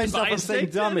stopped myself from saying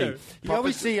dummy. Dinner. You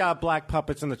always see black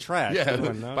puppets in the trash. Yeah.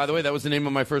 By the way, that was the name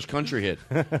of my first country hit.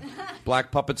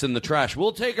 Black Puppets in the Trash.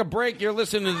 We'll take a break. You're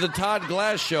listening to the Todd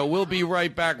Glass Show. We'll be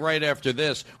right back right after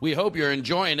this. We hope you're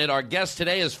enjoying it. Our guest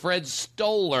today is Fred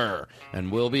Stoller,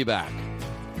 and we'll be back.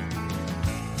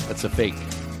 That's a fake.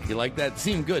 You like that?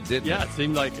 Seemed good, didn't it? Yeah, it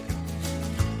seemed like it.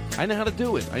 I know how to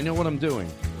do it. I know what I'm doing.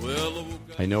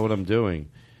 I know what I'm doing.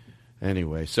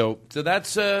 Anyway, so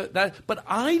that's that. But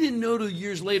I didn't know till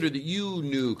years later that you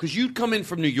knew, because you'd come in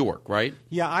from New York, right?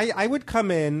 Yeah, I would come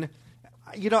in.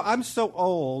 You know, I'm so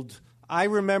old. I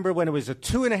remember when it was a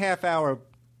 2.5-hour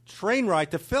train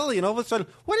ride to Philly, and all of a sudden,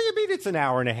 what do you mean it's an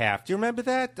hour and a half? Do you remember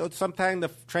that? Sometime the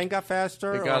train got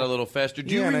faster? It got a little faster.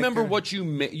 Do you remember what you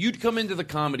you'd come into the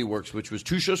Comedy Works, which was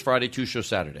 2 shows Friday, 2 shows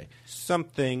Saturday.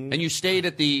 Something. And you stayed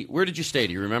at where did you stay?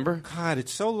 Do you remember? God,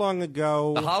 it's so long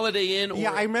ago. The Holiday Inn?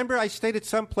 Yeah, I remember I stayed at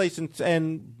some place,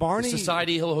 and Barney... The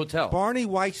Society Hill Hotel. Barney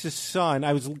Weiss's son,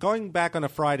 I was going back on a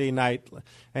Friday night,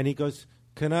 and he goes...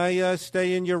 Can I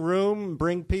stay in your room,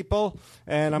 bring people?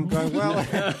 And I'm going, well,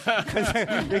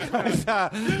 because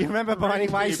you remember Barney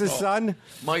Weiss's son?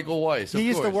 Michael Weiss, He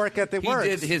used to work at the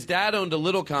Works. His dad owned a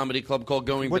little comedy club called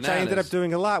Going Bananas. Which I ended up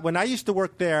doing a lot. When I used to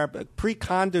work there,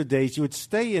 pre-condo days, you would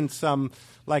stay in some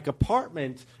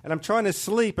apartment, and I'm trying to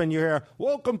sleep, and you hear,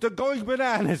 welcome to Going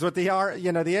Bananas with the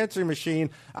answering machine.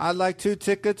 I'd like 2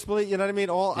 tickets, please. You know what I mean?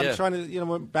 I'm trying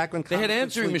to, back when... They had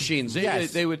answering machines.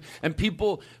 They would, and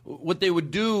people, what they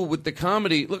would do with the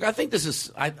comedy, look, I think this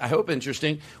is, I hope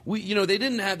interesting.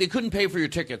 They couldn't pay for your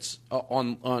tickets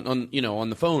on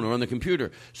the phone or on the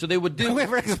computer. So they would do...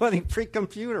 Everybody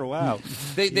pre-computer, wow.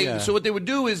 So what they would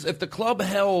do is, if the club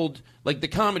held, like the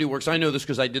Comedy Works, I know this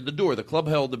because I did the door, the club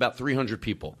held about 300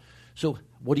 people. So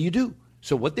what do you do?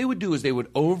 So what they would do is they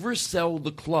would oversell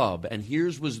the club, and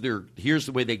here's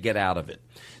the way they get out of it.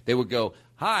 They would go,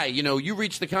 hi, you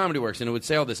reached the Comedy Works, and it would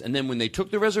say all this. And then when they took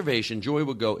the reservation, Joey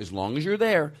would go, as long as you're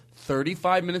there,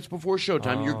 35 minutes before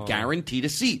showtime, you're guaranteed a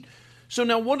seat. So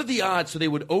now what are the odds? So they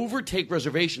would overtake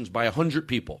reservations by 100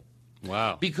 people.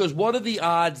 Wow. Because what are the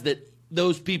odds that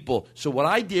those people... So what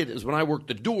I did is when I worked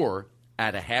the door...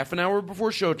 At a half an hour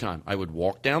before showtime, I would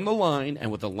walk down the line,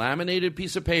 and with a laminated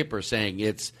piece of paper saying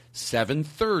it's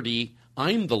 7:30,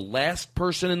 I'm the last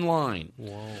person in line.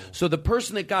 Whoa. So the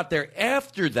person that got there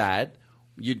after that,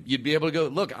 you'd be able to go,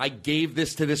 look, I gave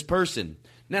this to this person.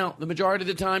 Now, the majority of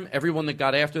the time, everyone that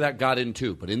got after that got in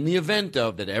too. But in the event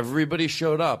of that everybody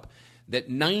showed up,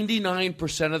 that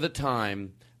 99% of the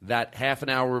time, that half an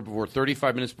hour before,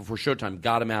 35 minutes before showtime,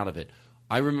 got them out of it.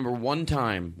 I remember one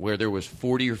time where there was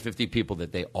 40 or 50 people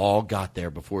that they all got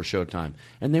there before showtime,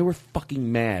 and they were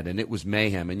fucking mad, and it was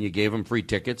mayhem, and you gave them free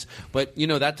tickets. But,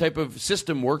 that type of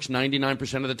system works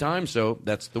 99% of the time, so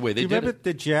that's the way they did it. Do you remember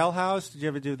the Jailhouse? Did you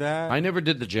ever do that? I never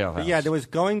did the Jailhouse. But yeah, there was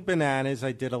Going Bananas.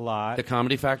 I did a lot. The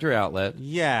Comedy Factory Outlet.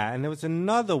 Yeah, and there was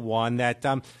another one that,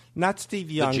 not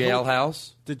Steve Young. The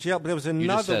Jailhouse? There was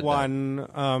another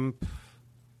one...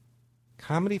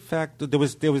 Comedy Factor. There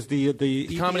was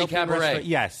the Comedy Cabaret. Restaurant.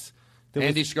 Yes,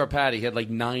 Andy Scarpati had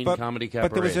like 9 comedy cabarets.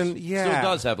 But there was still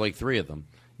does have like 3 of them.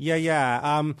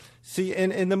 Yeah. See,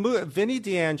 in the movie, Vinny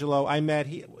D'Angelo, I met.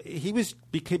 He was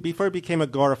before he became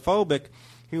agoraphobic.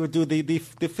 He would do the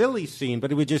Philly scene,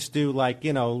 but he would just do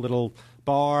little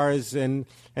bars and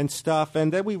stuff,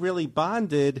 and then we really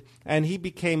bonded, and he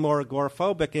became more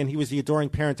agoraphobic, and he was the adoring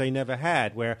parent I never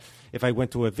had, where if I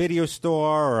went to a video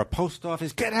store or a post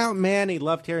office, get out, man. He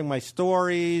loved hearing my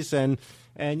stories, and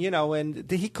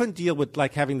he couldn't deal with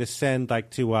having to send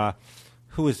to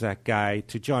who is that guy,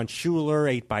 to John Schuler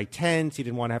 8x10s. He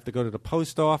didn't want to have to go to the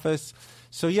post office.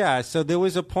 So there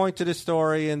was a point to the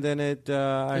story, and then it's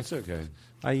okay.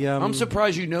 I'm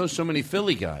surprised you know so many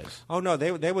Philly guys. Oh no,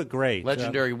 they were great.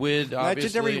 Legendary Wid,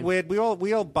 obviously. Legendary Wid.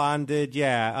 We all bonded.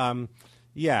 Yeah.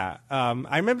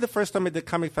 I remember the first time at the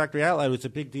Comic Factory Outlet, it was a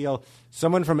big deal.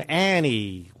 Someone from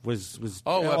Annie was.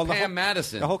 Pam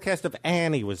Madison. The whole cast of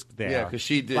Annie was there. Yeah, because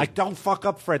she did. Don't fuck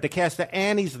up, Fred. The cast of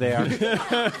Annie's there.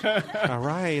 All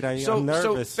right, I'm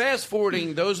nervous. So fast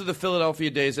forwarding, those are the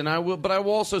Philadelphia days, and I will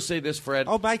also say this, Fred.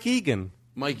 Oh, Mike Egan.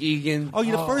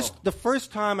 The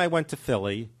first time I went to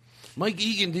Philly, Mike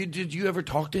Egan. Did you ever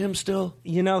talk to him still?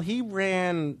 He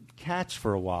ran Catch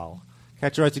for a while.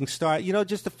 Catch a Rising Star.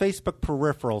 Just the Facebook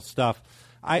peripheral stuff.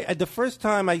 The first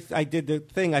time I did the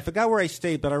thing, I forgot where I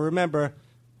stayed, but I remember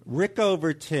Rick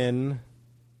Overton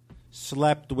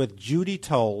slept with Judy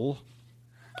Toll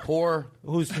Whore.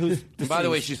 Who's By the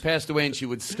way, she's passed away, and she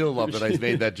would still love that I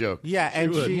made that joke. Yeah,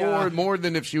 and she more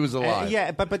than if she was alive.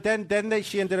 yeah, but then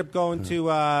she ended up going to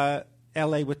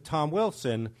L.A. with Tom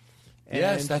Wilson.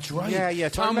 Yes, that's right. Yeah.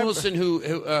 So Tom Wilson, who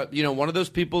one of those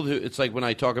people who, it's like when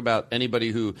I talk about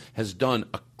anybody who has done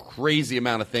a crazy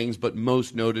amount of things, but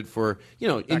most noted for,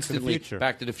 instantly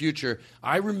Back to the Future.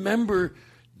 I remember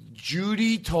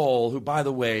Judy Toll, who, by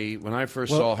the way, when I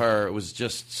first saw her, it was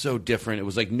just so different. It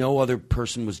was like no other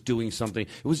person was doing something.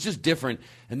 It was just different.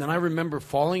 And then I remember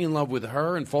falling in love with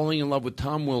her and falling in love with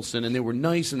Tom Wilson, and they were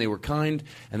nice and they were kind.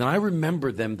 And then I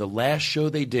remember them, the last show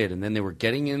they did, and then they were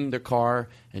getting in their car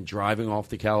and driving off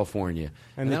to California.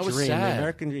 And that was sad. The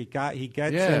American,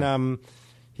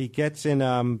 he gets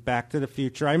in Back to the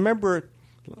Future. I remember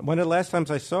one of the last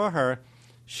times I saw her,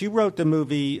 she wrote the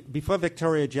movie before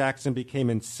Victoria Jackson became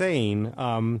insane.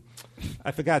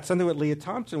 I forgot, something with Leah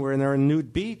Thompson where they're in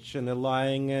nude beach and they're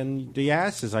lying in the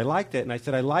asses. I liked it. And I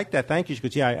said, I like that. Thank you. She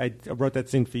goes, yeah, I wrote that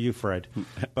scene for you, Fred.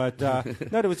 But no,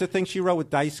 there was a thing she wrote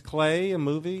with Dice Clay, a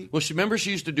movie. Well, remember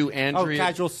she used to do Andrea. Oh,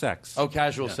 Casual Sex. Oh,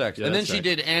 Casual Sex. Yeah, and then she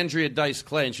did Andrea Dice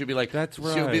Clay, and she'd be like, that's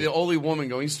right. She would be the only woman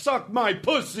going, suck my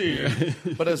pussy.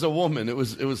 But as a woman, it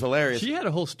was hilarious. She had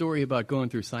a whole story about going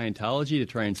through Scientology to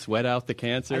try and sweat out the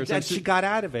cancer. And she got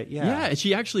out of it, yeah. Yeah, and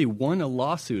she actually won a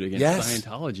lawsuit against Yes.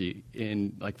 Scientology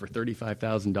for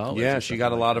 $35,000. Yeah, she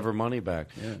got a lot of her money back.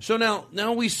 Yeah. So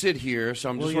now we sit here,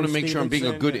 so I just want to make sure I'm being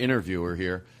a good interviewer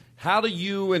here. How do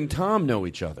you and Tom know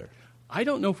each other? I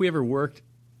don't know if we ever worked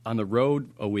on the road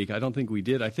a week. I don't think we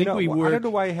did. I think we worked. I don't know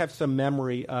why I have some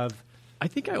memory of. I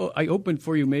think I opened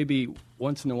for you maybe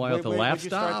once in a while at the Laugh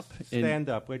Stop. Stand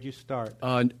up. Where'd you start?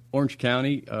 Orange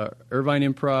County, Irvine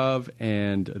Improv,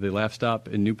 and the Laugh Stop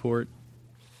in Newport.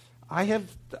 I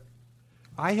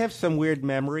have some weird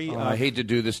memory. I hate to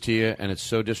do this to you, and it's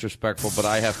so disrespectful, but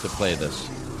I have to play this.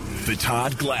 The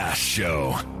Todd Glass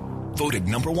Show. Voted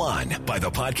 #1 by the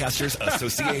Podcasters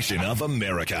Association of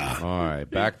America. All right,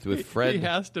 back with Fred He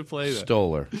has to play that.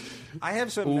 Stoller. I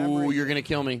have some memory. memory. You're going to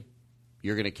kill me.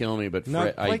 You're going to kill me, but No,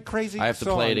 Fred, play crazy I have to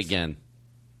play it songs. again.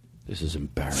 This is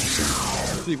embarrassing.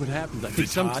 See what happens. I The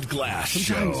think Todd Glass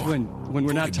sometimes Show. when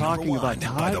we're not Voted talking about #1 by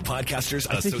Todd, the Podcasters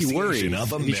I think he worries. Association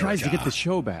of And he tries to America. get the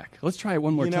show back. Let's try it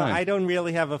one more time. I don't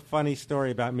really have a funny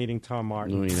story about meeting Tom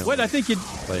Martin. No, What? I think you'd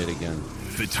play it again.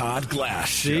 The Todd Glass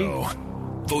See? Show.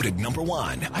 Voted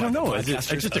 #1 I don't know. by Is the it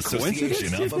Podcasters just a coincidence?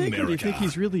 Association Do you of think? Or do you America. think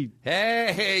he's really?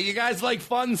 Hey, you guys like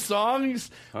fun songs?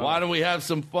 Why don't we have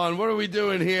some fun? What are we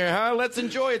doing here, huh? Let's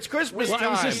enjoy. It's Christmas Well, time.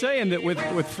 I was just saying that with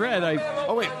Fred,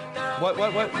 Oh, wait.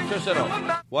 What? Just set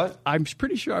up. What? I'm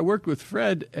pretty sure I worked with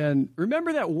Fred, and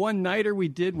remember that one-nighter we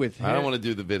did with him? I don't want to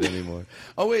do the bit anymore.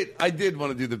 Oh, wait. I did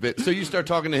want to do the bit. So you start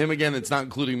talking to him again. It's not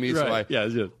including me. So Right. Yeah,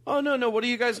 it's just. Oh, no. What do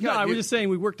you guys No, got? I was just saying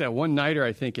we worked that one-nighter,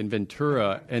 I think, in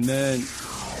Ventura, and then...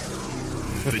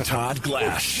 The Todd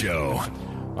Glass Show.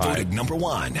 Voted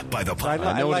 #1 by the I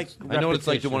know what it's like to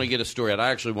repetition. want to get a story out.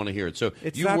 I actually want to hear it. So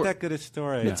It's you not were- that good a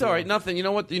story. It's all right. Nothing. You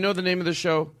know what? You know the name of the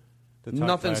show? The Todd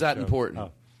Nothing's Glass that Show. important.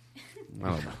 Oh. I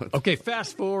don't know. Okay,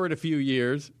 fast forward a few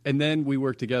years, and then we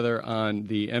worked together on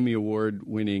the Emmy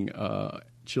Award-winning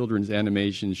children's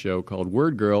animation show called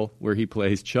Word Girl, where he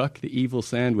plays Chuck, the evil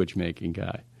sandwich-making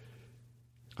guy.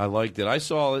 I liked it. I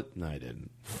saw it. No, I didn't.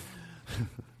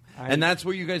 And that's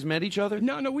where you guys met each other?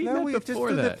 No, we met we before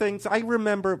just did that. the things. I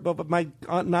remember, but my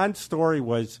non-story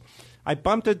was, I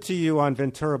bumped into you on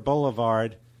Ventura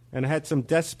Boulevard and had some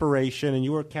desperation, and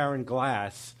you were Karen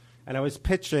Glass, and I was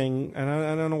pitching, and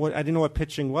I don't know what, I didn't know what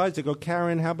pitching was. I go,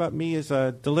 Karen, how about me as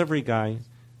a delivery guy?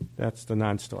 That's the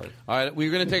non-story. All right,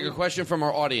 we're going to take a question from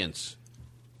our audience.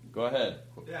 Go ahead.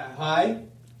 Yeah, hi.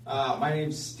 My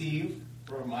name's Steve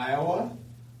from Iowa.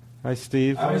 Hi,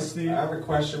 Steve. I have a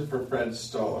question for Fred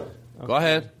Stoller. Go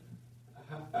ahead.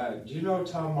 Do you know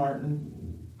Tom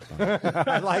Martin?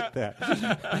 I like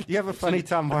that. You have a funny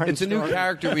Tom Martin It's a new story?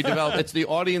 character we developed. It's the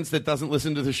audience that doesn't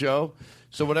listen to the show.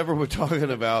 So whatever we're talking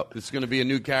about, it's going to be a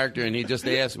new character. And he just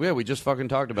asks, yeah, we just fucking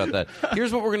talked about that.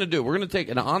 Here's what we're going to do. We're going to take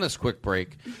an honest quick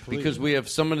break because we have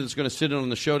someone that's going to sit in on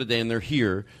the show today, and they're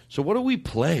here. So what do we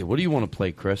play? What do you want to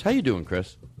play, Chris? How you doing,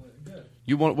 Chris?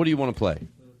 Good. What do you want to play?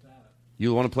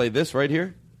 You want to play this right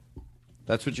here?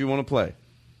 That's what you want to play?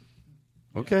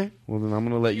 Okay. Well, then I'm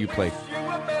going to let you play.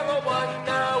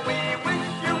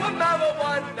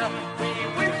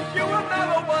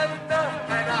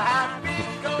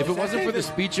 If it wasn't for the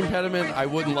speech impediment, I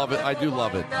wouldn't love it. I do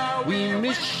love it. We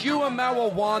miss you a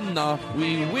marijuana.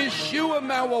 We wish you a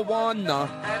marijuana.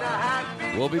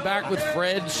 We'll be back with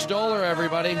Fred Stoller,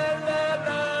 everybody.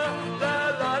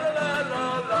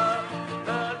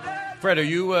 Fred, are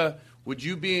you Would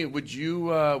you do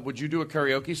a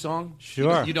karaoke song?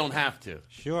 Sure. You don't have to.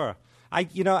 Sure. I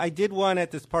did one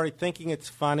at this party thinking it's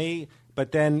funny,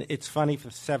 but then it's funny for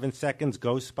 7 seconds.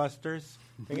 Ghostbusters.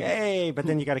 Like, hey, but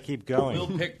then you got to keep going.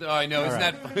 We'll pick. I know. Isn't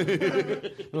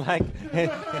that like?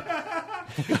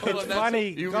 It's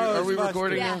funny. Are we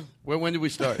recording Yeah. now? When did we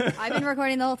start? I've been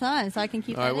recording the whole time, so I can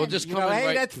keep. All right, that we'll in. just You come know, in hey,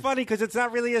 right. that's funny because it's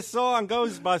not really a song,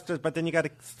 Ghostbusters, but then you got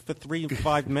to for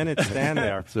 5 minutes stand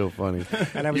there. So funny.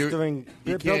 And I was doing.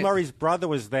 Bill can't- Murray's brother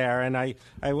was there, and I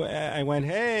went,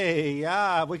 hey,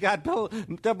 we got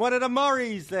one of the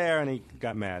Murrays there, and he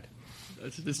got mad.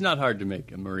 It's not hard to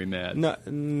make a Murray mad. No,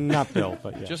 not Bill,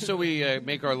 but yeah. Just so we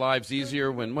make our lives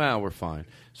easier we're fine.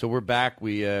 So we're back.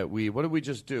 We what did we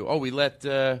just do? Oh, we let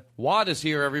Watt is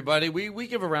here, everybody. We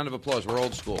give a round of applause. We're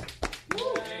old school.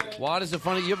 Watt is a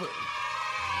funny.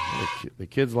 The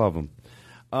kids love him.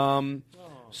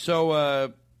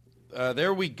 So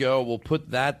there we go. We'll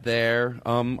put that there.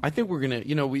 I think we're gonna.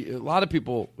 A lot of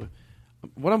people.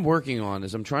 What I'm working on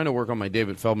is I'm trying to work on my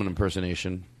David Feldman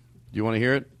impersonation. Do you want to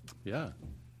hear it? Yeah.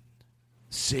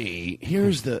 See,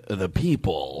 here's the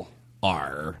people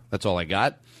are. That's all I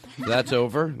got. That's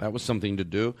over. That was something to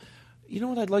do. You know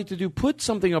what I'd like to do? Put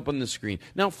something up on the screen.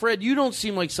 Now, Fred, you don't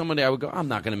seem like somebody I would go, I'm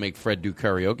not going to make Fred do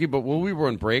karaoke, but when we were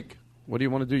on break, what do you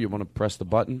want to do? You want to press the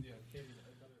button?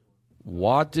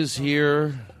 Watt is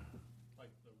here.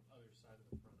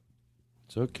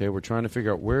 It's okay. We're trying to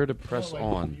figure out where to press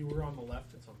on. You were on the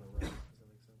left, it's on the right. Does that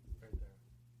make sense? Right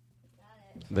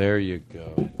there. There you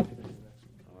go.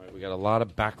 All right, we got a lot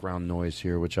of background noise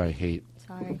here, which I hate.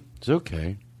 Sorry. It's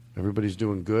okay. Everybody's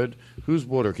doing good. Who's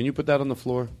water? Can you put that on the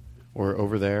floor or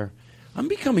over there? I'm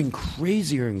becoming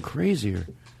crazier and crazier.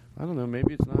 I don't know.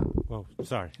 Maybe it's not. Well,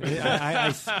 sorry.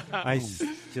 I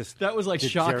just that was like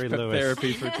did shock Jerry Lewis.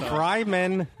 therapy for Tom.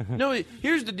 Fryman. No,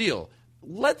 here's the deal.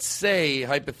 Let's say,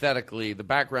 hypothetically, the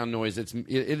background noise, it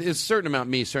is a certain amount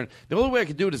me. The only way I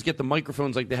could do it is get the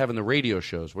microphones like they have in the radio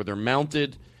shows, where they're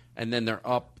mounted and then they're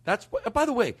up. By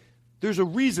the way, there's a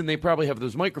reason they probably have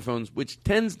those microphones, which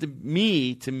tends to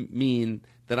mean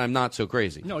that I'm not so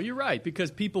crazy. No, you're right,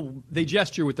 because people, they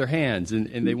gesture with their hands,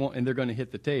 and they won't, and they're going to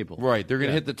hit the table. Right, they're going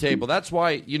to hit the table. That's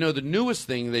why, the newest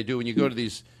thing they do when you go to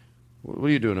these... What are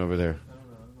you doing over there? I don't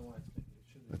know why it's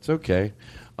making it. That's okay.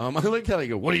 I like how they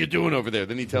go, what are you doing over there?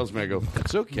 Then he tells me, I go,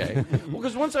 that's okay. Well,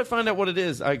 because once I find out what it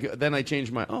is, then I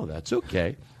change my, that's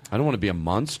okay. I don't want to be a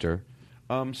monster.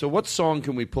 So what song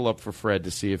can we pull up for Fred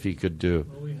to see if he could do?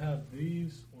 Well, we have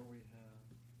these, or we have...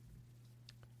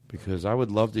 Because I would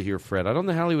love to hear Fred. I don't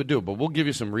know how he would do it, but we'll give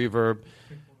you some reverb.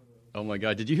 Oh, my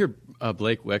God. Did you hear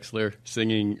Blake Wexler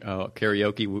singing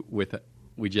karaoke with...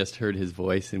 We just heard his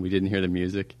voice, and we didn't hear the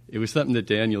music. It was something that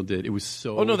Daniel did. It was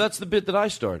so... Oh, no, that's the bit that I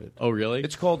started. Oh, really?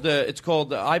 It's called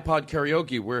iPod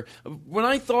Karaoke, where when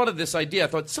I thought of this idea, I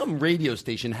thought some radio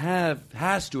station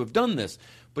has to have done this.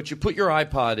 But you put your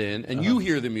iPod in, and you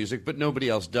hear the music, but nobody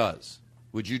else does.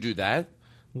 Would you do that?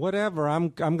 Whatever. I'm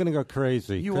going to go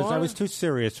crazy You because I are? was too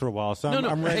serious for a while. So No,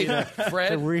 I'm ready hey, to, Fred,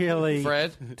 to really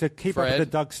Fred, to keep up Fred, with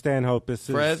the Doug Stanhope.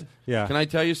 Fred, yeah. Can I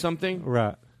tell you something?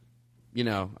 Right.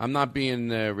 I'm not being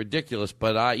ridiculous,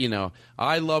 but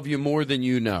I love you more than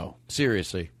you know.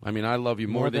 Seriously. I mean, I love you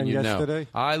more than you yesterday? know.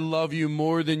 I love you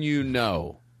more than you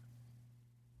know.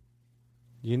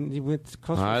 It's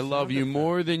close to I the love sound you effect.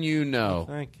 more than you know.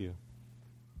 Thank you.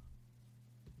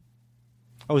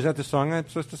 Oh, is that the song I'm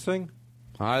supposed to sing?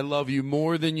 I love you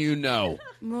more than you know.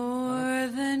 More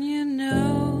than you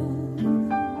know.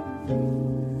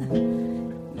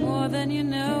 More than you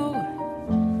know.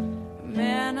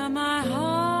 Man of my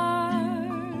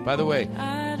heart. By the way,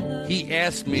 he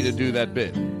asked me to do that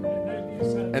bit.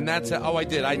 And that's I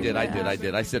did.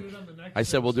 I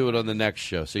said we'll do it on the next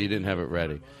show, so you didn't have it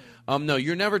ready. No,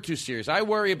 you're never too serious. I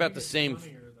worry about the same.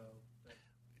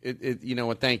 You know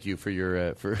what? Thank you for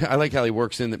your. I like how he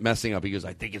works in that messing up. He goes,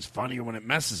 I think it's funnier when it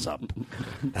messes up.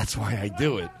 That's why I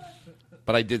do it.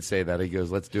 But I did say that. He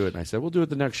goes, let's do it. And I said, we'll do it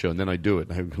the next show. And then I do it.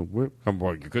 And I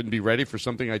go, you couldn't be ready for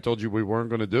something I told you we weren't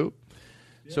going to do?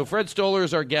 Yeah. So Fred Stoller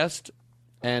is our guest.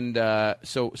 And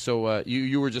so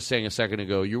you were just saying a second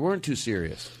ago, you weren't too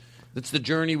serious. That's the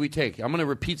journey we take. I'm going to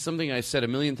repeat something I said a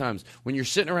million times. When you're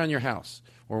sitting around your house,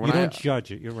 or when you don't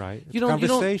judge it. You're right. It's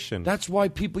conversation. That's why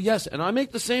people, yes. And I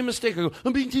make the same mistake. I go,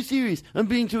 I'm being too serious. I'm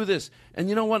being too this. And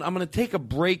you know what? I'm going to take a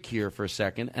break here for a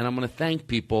second, and I'm going to thank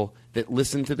people that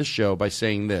listen to the show by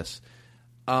saying this.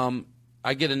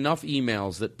 I get enough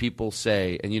emails that people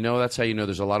say, and that's how you know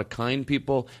there's a lot of kind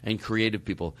people and creative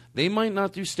people. They might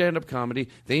not do stand-up comedy.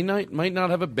 They might not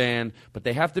have a band, but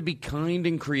they have to be kind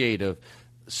and creative.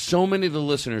 so many of the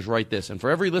listeners write this, and for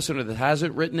every listener that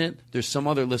hasn't written it, there's some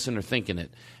other listener thinking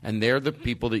it, and they're the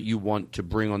people that you want to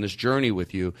bring on this journey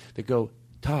with you that go,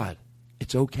 Todd,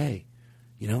 it's okay.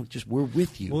 Just we're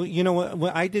with you. Well,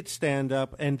 when I did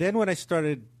stand-up, and then when I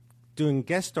started doing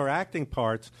guest star acting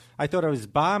parts, I thought I was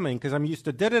bombing because I'm used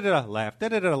to da-da-da, laugh,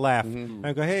 da-da-da, laugh. And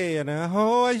I go, hey, and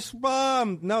I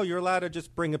bombed. No, you're allowed to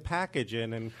just bring a package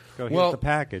in and go, here's the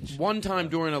package. One time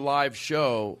during a live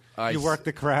show, you work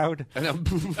the crowd?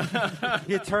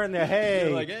 You turn the hey.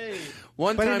 You're like, hey.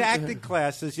 But in acting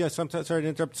classes, sometimes, sorry to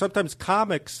interrupt, sometimes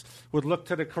comics would look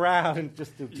to the crowd and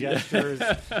just do gestures.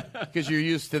 Because you're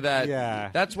used to that. Yeah.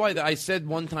 That's why I said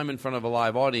one time in front of a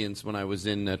live audience when I was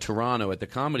in Toronto at the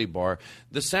Comedy Bar,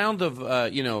 the sound of,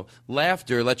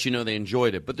 laughter lets you know they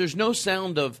enjoyed it. But there's no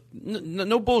sound of,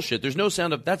 no bullshit, there's no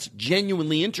sound of that's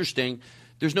genuinely interesting.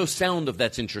 There's no sound of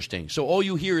that's interesting. So all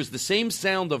you hear is the same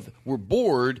sound of we're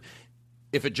bored.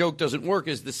 If a joke doesn't work,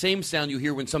 is the same sound you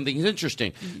hear when something is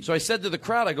interesting. So I said to the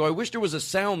crowd, I go, I wish there was a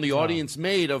sound the audience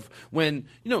made of when,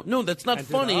 no, that's not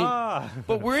funny,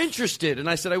 but we're interested. And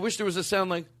I said, I wish there was a sound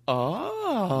like,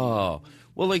 oh.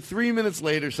 Well, like 3 minutes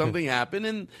later, something happened,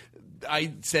 and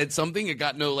I said something. It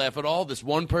got no laugh at all. This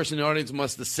one person in the audience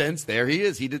must have sensed, there he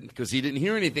is. Because he didn't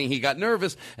hear anything. He got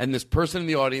nervous, and this person in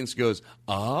the audience goes,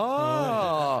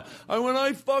 I went,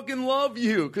 I fucking love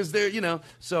you. Because they're,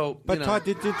 so. But Todd,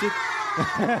 did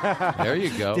there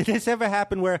you go. Did this ever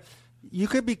happen where you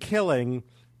could be killing,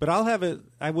 but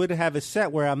I would have a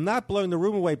set where I'm not blowing the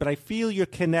room away, but I feel you're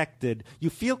connected. You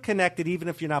feel connected even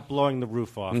if you're not blowing the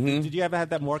roof off. Mm-hmm. Did you ever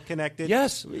have that more connected?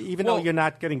 Yes. Even though you're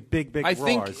not getting big I roars.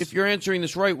 think if you're answering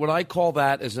this right, what I call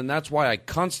that is, and that's why I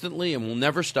constantly and will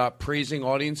never stop praising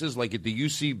audiences like at the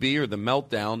UCB or the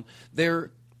Meltdown,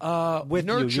 they're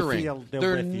nurturing.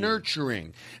 They're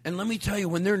nurturing. And let me tell you,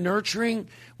 when they're nurturing,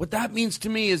 what that means to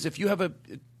me is if you have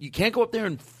you can't go up there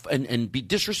and be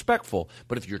disrespectful,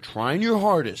 but if you're trying your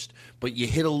hardest, but you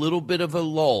hit a little bit of a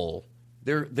lull,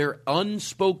 their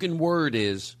unspoken word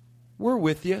is, we're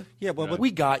with you. Yeah, well, we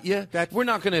got you. We're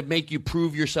not going to make you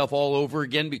prove yourself all over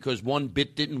again because one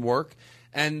bit didn't work.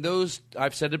 And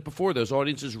I've said it before, those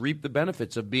audiences reap the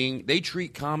benefits of they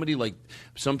treat comedy like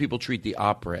some people treat the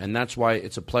opera, and that's why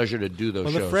it's a pleasure to do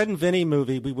those shows. The Fred and Vinny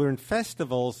movie, we were in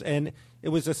festivals, and it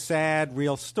was a sad,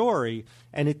 real story,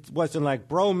 and it wasn't like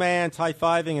bromance,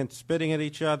 high-fiving and spitting at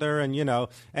each other, and,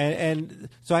 and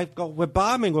so I go, we're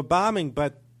bombing,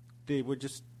 but they were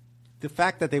just... The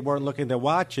fact that they weren't looking at their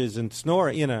watches and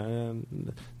snoring,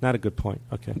 not a good point.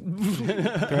 Okay.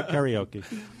 Karaoke.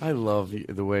 I love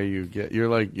the way you get. You're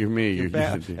me. You're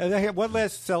bad. And I have one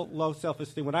last low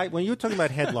self-esteem. When you were talking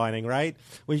about headlining, right?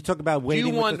 When you talk about waiting.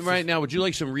 Do you want right now? Would you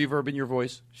like some reverb in your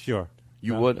voice? Sure.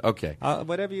 You would? Okay.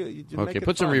 Whatever you okay.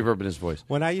 Put some reverb in his voice.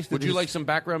 When I used to. Would you like some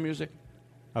background music?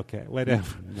 Okay, whatever.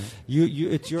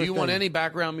 It's your. Do you want any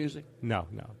background music? No.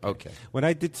 Okay. When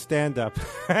I did stand up,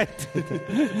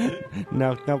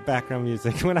 no background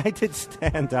music. When I did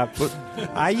stand up,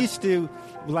 I used to,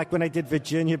 like when I did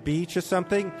Virginia Beach or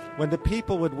something, when the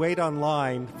people would wait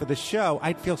online for the show,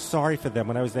 I'd feel sorry for them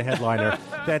when I was the headliner.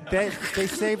 That they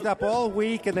saved up all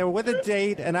week and they were with a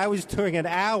date, and I was doing an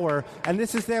hour, and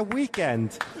this is their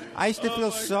weekend. I used to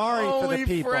feel sorry for the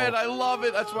people. Fred, I love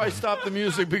it. That's why I stopped the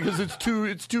music, because it's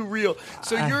too real.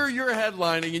 So you're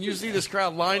headlining, and you see this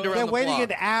crowd lined around. They're the waiting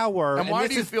block. an hour. And why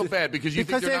do you feel bad? Because you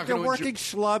think they're not going to working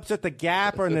schlubs at the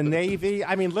Gap or in the Navy.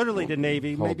 I mean, literally the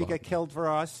Navy. Maybe get killed for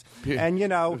us. And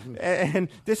and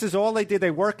this is all they did.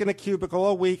 They work in a cubicle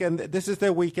all week, and this is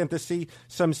their weekend to see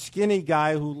some skinny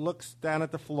guy who looks down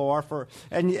at the floor for.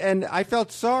 And I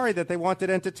felt sorry that they wanted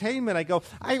entertainment. I go.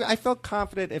 I felt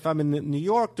confident if I'm in New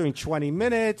York doing 20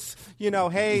 minutes.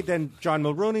 Hey, then John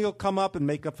Mulrooney will come up and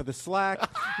make up for the slack.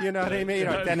 You know what I mean?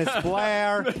 Or Dennis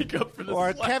Blair.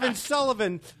 Or Kevin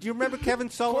Sullivan. Do you remember Kevin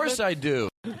Sullivan? Of course I do.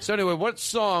 So anyway, what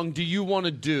song do you want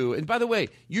to do? And by the way,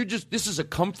 this is a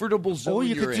comfortable zone. Oh,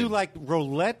 you could do like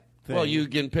roulette thing. Well, you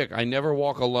can pick. I Never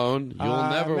Walk Alone. You'll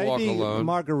never walk alone.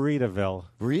 Margaritaville.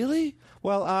 Really?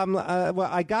 Well,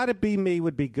 I Gotta Be Me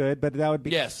would be good, but that would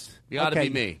be... Yes, You Gotta Be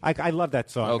Me. I love that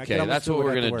song. Okay, that's what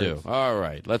we're going to do. All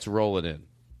right, let's roll it in.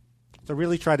 So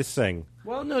really try to sing.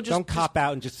 Well, no, don't cop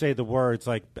out and just say the words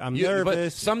like I'm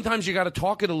nervous. But sometimes you got to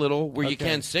talk it a little where you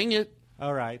can't sing it.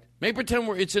 All right. Maybe pretend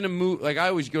it's in a movie. Like I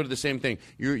always go to the same thing.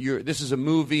 This is a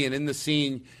movie, and in the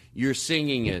scene you're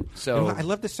singing it. So I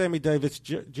love the Sammy Davis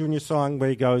Jr. song where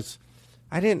he goes,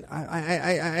 I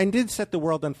didn't set the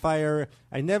world on fire.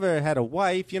 I never had a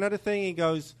wife. You know the thing? He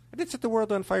goes, I didn't set the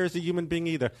world on fire as a human being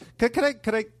either. Could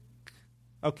I?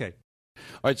 Okay.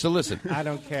 All right. So listen. I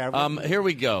don't care. Here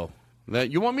we go.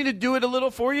 You want me to do it a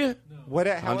little for you?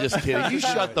 I'm just kidding. You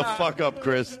shut the fuck up,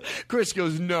 Chris. Chris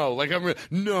goes, no. Like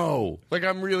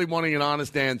I'm really wanting an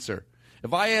honest answer.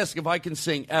 If I ask if I can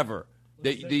sing ever,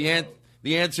 the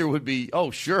answer would be,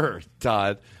 oh, sure,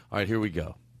 Todd. All right, here we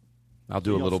go. I'll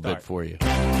do a little bit for you.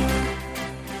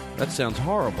 That sounds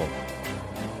horrible.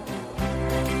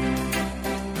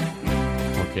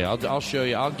 Okay, I'll show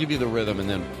you. I'll give you the rhythm, and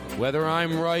then whether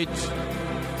I'm right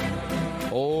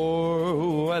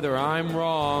or whether I'm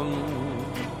wrong,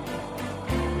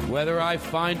 whether I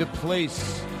find a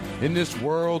place in this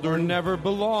world or never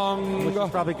belong. Which is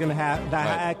probably going to have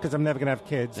that because I'm never going to have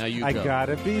kids. Now you I go.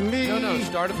 gotta be me. No,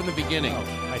 start it from the beginning.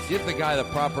 I give the guy the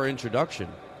proper introduction.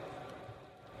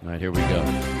 All right, here we go.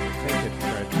 Take it,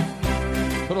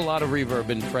 Fred. Put a lot of reverb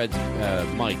in Fred's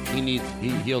mic.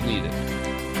 He'll need it.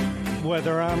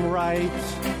 Whether I'm right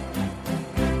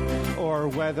or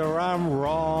whether I'm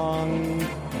wrong.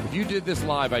 If you did this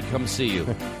live, I'd come see you.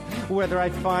 Whether I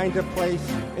find a place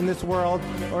in this world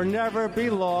or never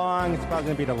belong. It's probably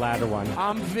going to be the latter one.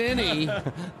 I'm Vinny.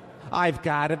 I've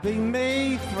got to be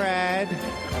me, Fred.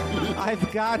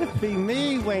 I've got to be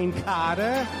me, Wayne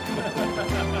Carter.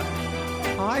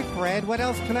 Hi, Fred. What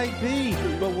else can I be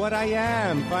but what I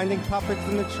am? Finding puppets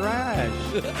in the trash.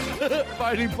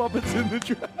 Finding puppets in the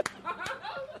trash.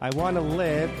 I want to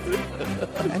live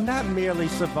and not merely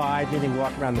survive, meaning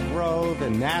walk around the grove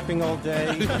and napping all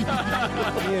day,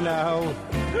 you know.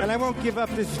 And I won't give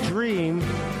up this dream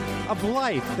of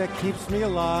life that keeps me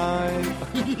alive.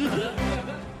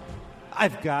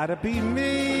 I've got to be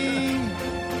me.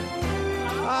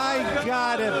 I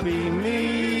gotta be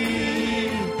me.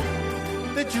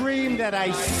 The dream that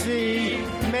I see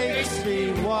makes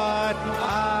me what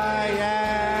I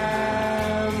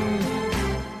am.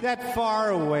 That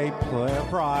faraway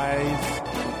prize.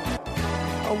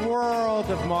 A world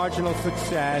of marginal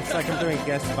success, like I'm doing a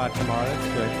guest spot tomorrow, that's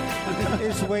good,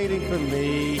 is waiting for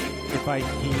me if I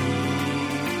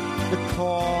heed the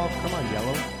call. Come on,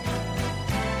 Yellow.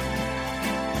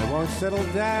 I won't settle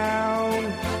down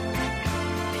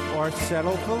or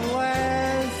settle for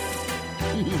less.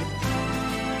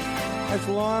 As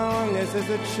long as there's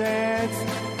a chance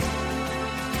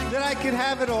that I can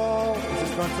have it all.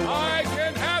 I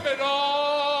can have it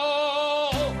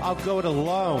all. I'll go it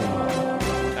alone.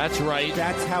 That's right.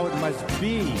 That's how it must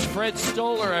be. It's Fred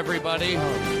Stoller, everybody.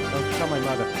 Oh, tell my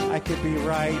mother. I could be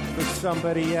right for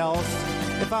somebody else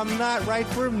if I'm not right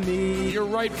for me. You're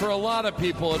right for a lot of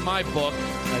people in my book.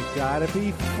 I gotta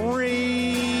be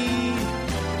free.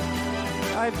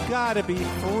 I've gotta be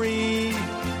free.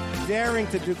 Daring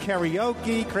to do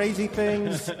karaoke, crazy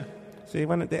things. See,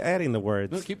 when they're adding the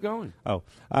words. No, keep going. Oh,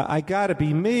 I gotta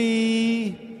be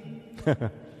me.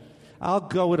 I'll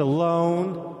go it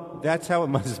alone. That's how it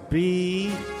must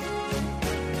be.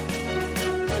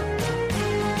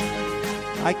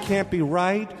 I can't be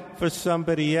right for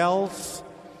somebody else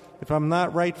if I'm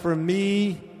not right for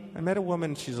me. I met a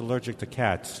woman, she's allergic to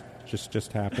cats.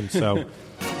 Just happened, so...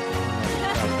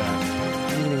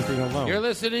 being alone. You're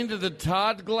listening to the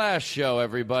Todd Glass Show,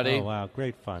 everybody. Oh, wow.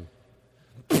 Great fun.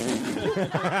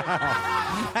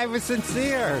 I was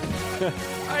sincere.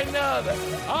 I know that.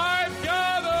 I've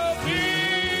gotta be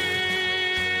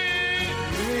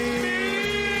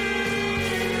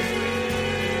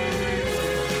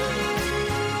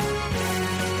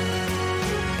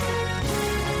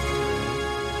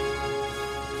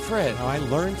Fred. Oh, I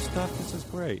learned stuff. This is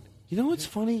great. You know what's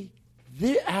funny?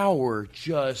 The hour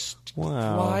just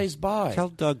flies by. Tell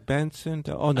Doug Benson.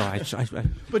 Oh, no.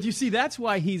 But you see, that's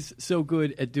why he's so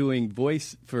good at doing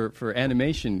voice for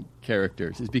animation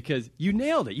characters, is because you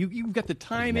nailed it. You got the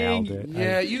timing. Nailed it.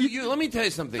 Yeah, you let me tell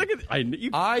you something.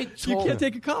 You can't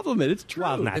take a compliment. It's true.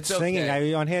 Well, not It's singing.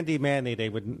 okay. On Handy Manny, they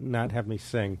would not have me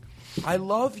sing. I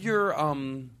love your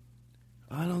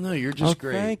I don't know. You're just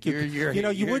great. Thank you.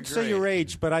 You would say your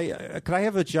age, but could I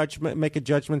have a judgment? Make a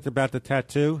judgment about the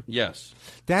tattoo? Yes.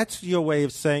 That's your way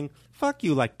of saying fuck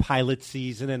you, like pilot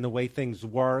season and the way things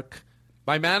work.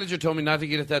 My manager told me not to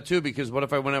get a tattoo because what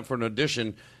if I went out for an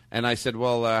audition and I said,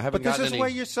 "Well, I haven't gotten any." But this is where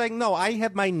you're saying, "No, I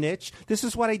have my niche. This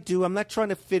is what I do. I'm not trying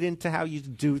to fit into how you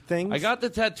do things." I got the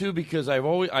tattoo because I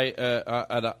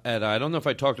don't know if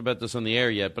I talked about this on the air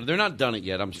yet, but they're not done it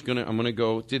yet. I'm gonna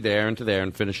go to there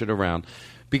and finish it around.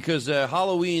 Because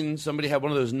Halloween, somebody had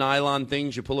one of those nylon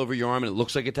things you pull over your arm and it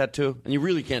looks like a tattoo, and you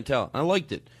really can't tell. I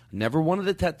liked it. Never wanted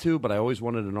a tattoo, but I always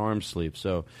wanted an arm sleeve.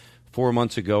 So 4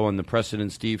 months ago on the Preston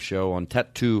and Steve show on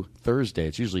Tattoo Thursday,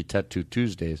 it's usually Tattoo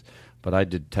Tuesdays, but I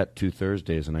did Tattoo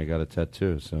Thursdays and I got a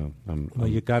tattoo. So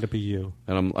you got to be you,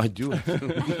 and I do.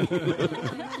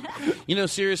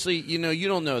 Seriously, you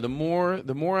don't know. The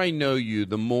more I know you,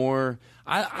 the more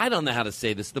I don't know how to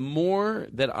say this. The more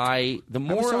I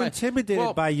was so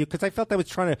intimidated by you because I felt I was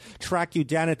trying to track you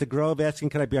down at the Grove, asking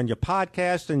can I be on your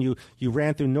podcast, and you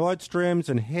ran through Nordstrom's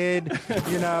and hid,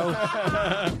 you know.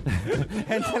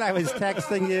 And then I was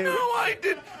texting you. No, I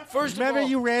did. First Remember of all,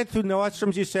 you ran through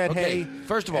Nordstrom's. You said, okay, "Hey."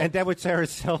 First of all, and then with Sarah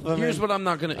Silverman. Here's what I'm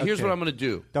not gonna. Here's Okay. what I'm gonna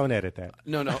do. Don't edit that.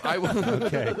 No, I will.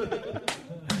 Okay.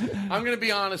 I'm going to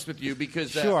be honest with you because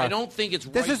Sure. I don't think it's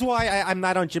right. This is why I'm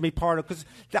not on Jimmy Pardo, because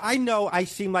I know I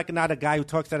seem like not a guy who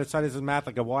talks out of the side of his mouth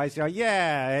like a wise guy.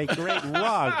 Yeah, a great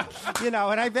rug. You know,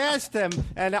 and I've asked him,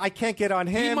 and I can't get on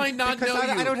him. He might not because know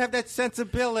you. I don't have that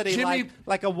sensibility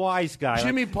like a wise guy.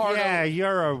 Jimmy like, Pardo. Yeah,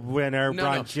 you're a winner,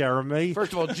 Ron Jeremy.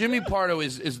 First of all, Jimmy Pardo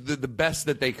is the best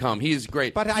that they come. He is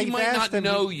great. But he I've might asked not him,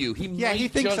 know you. He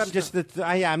thinks I'm just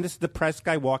I am just the press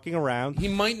guy walking around. He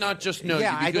might not just know you.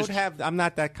 Yeah, because, I'm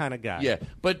not that kind of guy. Yeah,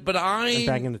 but I'm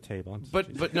banging the table.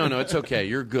 But no, it's okay.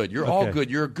 You're good. You're all good.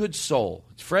 You're a good soul.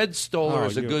 Fred Stoller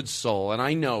is a good soul, and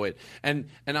I know it. And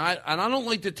I don't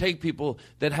like to take people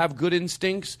that have good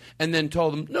instincts and then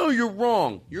tell them, no, you're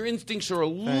wrong. Your instincts are a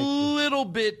little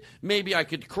bit. Maybe I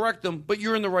could correct them, but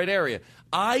you're in the right area.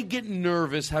 I get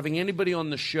nervous having anybody on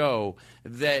the show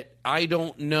that I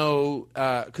don't know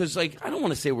because, I don't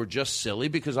want to say we're just silly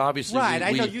because obviously, right?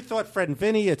 I know you thought Fred and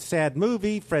Vinny, it's a sad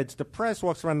movie. Fred's depressed,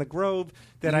 walks around the Grove.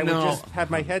 That I would just have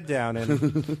my head down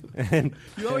and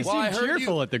you always seem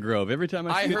cheerful at the Grove every time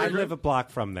I see you. I live a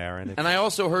block from there, and I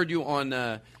also heard you on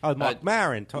Mark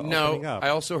Maron. No, I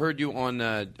also heard you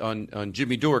on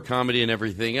Jimmy Dore comedy and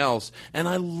everything else, and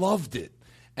I loved it.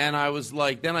 And I was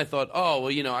like, then I thought, oh,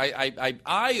 well,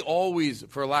 I always,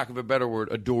 for lack of a better word,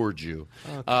 adored you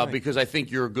because I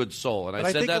think you're a good soul. And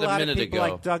I said that a minute ago.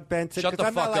 Like Doug Benson, shut the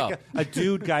I'm fuck not up. Like a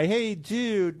dude guy. Hey,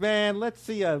 dude, man, let's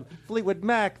see a Fleetwood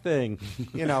Mac thing.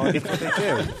 You know, and it's what they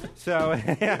do. So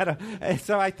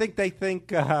I think they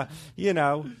think, Yeah,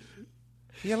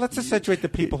 let's accentuate the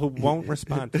people who won't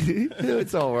respond.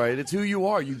 It's all right. It's who you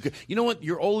are. You know what?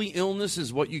 Your only illness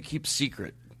is what you keep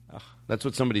secret. That's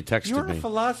what somebody texted You're me. a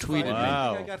philosopher. Tweeted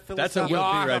wow. me. That's a we'll be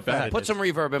right back. Put some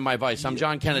reverb in my voice. I'm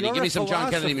John Kennedy. You're Give me some John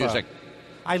Kennedy music.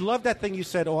 I love that thing you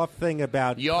said off thing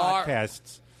about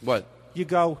podcasts. What? You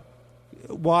go,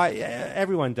 why?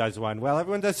 Everyone does one. Well,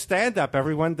 everyone does stand-up.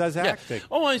 Everyone does acting.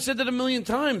 Oh, I said that a million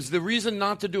times. The reason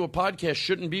not to do a podcast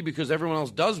shouldn't be because everyone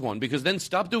else does one. Because then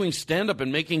stop doing stand-up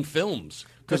and making films.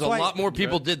 Because a lot more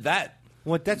people did that.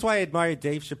 Well, that's why I admire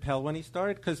Dave Chappelle when he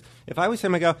started, because if I was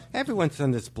him, I go, everyone's done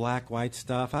this black-white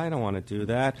stuff. I don't want to do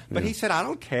that. But he said, I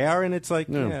don't care, and it's like,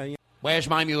 Where's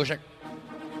my music?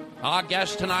 Our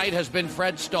guest tonight has been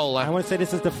Fred Stoller. I want to say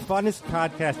this is the funnest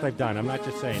podcast I've done. I'm not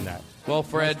just saying that. Well,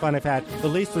 Fred. The most fun I've had. The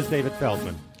least was David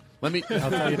Feldman. I'll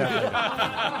tell you that later.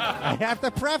 I have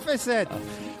to preface it.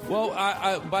 Well,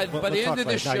 by the end of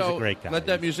this show, let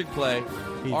that music play.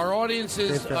 Our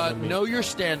audiences know your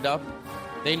stand-up.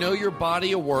 They know your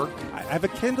body of work. I have a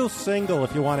Kindle single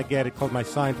if you want to get it called My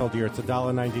Seinfeld Year. It's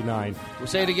 $1.99. We'll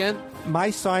say it again. My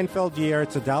Seinfeld Year.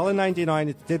 It's $1.99.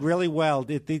 It did really well.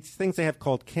 These things they have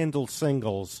called Kindle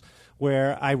singles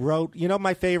where I wrote,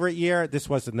 my favorite year? This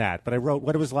wasn't that, but I wrote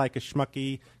what it was like a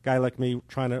schmucky guy like me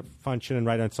trying to function and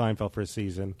write on Seinfeld for a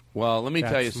season. Well, let me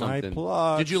tell you something. My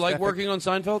plug. Did you like working on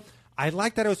Seinfeld? I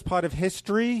liked that it was part of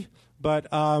history, but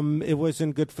it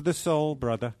wasn't good for the soul,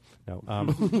 brother. No,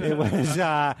 it was.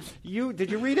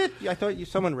 Did you read it? I thought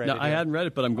someone read it. No, I hadn't read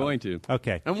it, but I'm going to.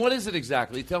 Okay. And what is it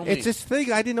exactly? Tell me. It's this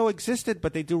thing I didn't know existed,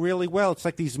 but they do really well. It's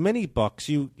like these mini books.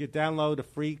 You download a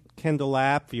free Kindle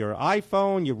app for your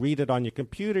iPhone. You read it on your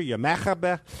computer, your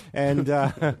Machabe, and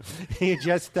you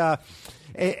just.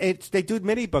 They do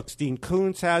mini books. Dean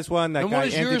Koontz has one. That and guy, what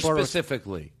is Andy yours Burroughs.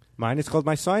 specifically? Mine is called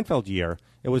My Seinfeld Year.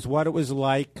 It was what it was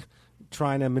like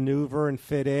trying to maneuver and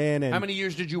fit in. And how many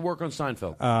years did you work on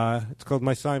Seinfeld? It's called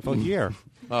My Seinfeld Year.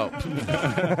 Oh.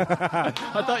 I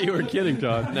thought you were kidding,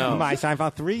 Todd. No. My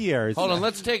Seinfeld 3 years. Hold on.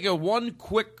 Let's take one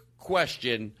quick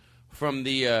question from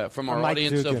our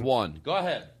audience of one. Go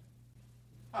ahead.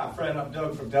 Hi, Fred. I'm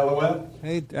Doug from Delaware.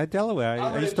 Hey, Delaware.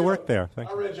 I used to work there. I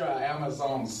read your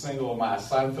Amazon single, My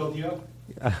Seinfeld Year.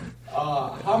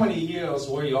 How many years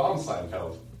were you on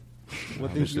Seinfeld?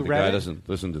 The guy doesn't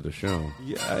listen to the show.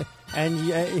 Yeah, and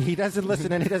he doesn't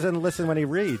listen, and he doesn't listen when he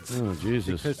reads. Oh,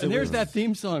 Jesus. And there's that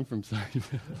theme song from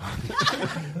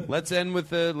Seinfeld. Let's end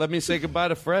with Let Me Say Goodbye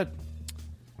to Fred.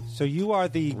 So you are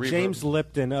the James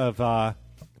Lipton of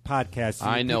podcasts.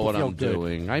 I know what I'm good.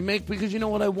 doing. I make because you know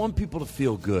what? I want people to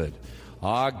feel good.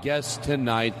 Our guest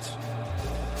tonight,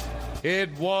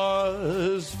 it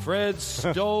was Fred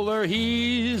Stoller.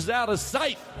 He's out of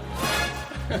sight.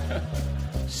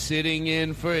 Sitting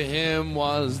in for him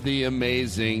was the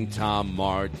amazing Tom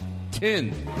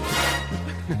Martin.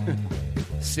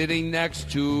 Sitting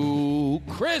next to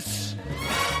Chris.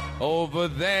 Over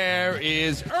there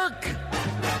is Irk.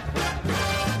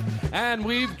 And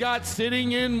we've got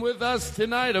sitting in with us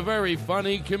tonight a very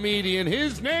funny comedian.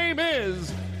 His name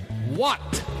is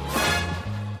What?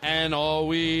 And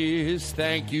always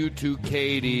thank you to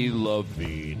Katie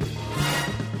Levine.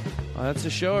 That's the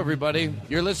show, everybody.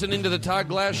 You're listening to the Todd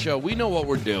Glass Show. We know what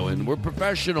we're doing. We're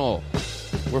professional.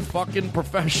 We're fucking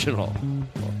professional.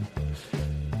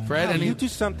 Fred, you do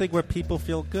something where people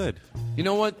feel good. You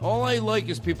know what? All I like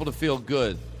is people to feel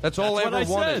good. That's all I ever what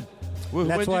I wanted.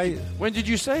 said. When did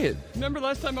you say it? Remember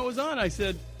last time I was on, I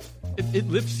said it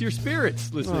lifts your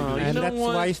spirits listening to it. And that's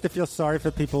why I used to feel sorry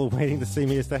for people waiting to see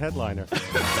me as the headliner.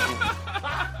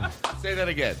 Say that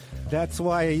again. That's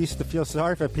why I used to feel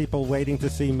sorry for people waiting to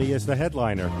see me as the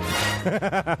headliner.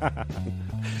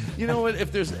 You know what?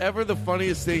 If there's ever the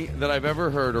funniest thing that I've ever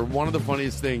heard, or one of the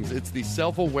funniest things, it's the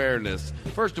self-awareness.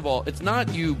 First of all, it's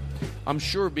not you, I'm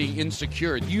sure, being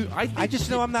insecure. I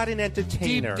just know I'm not an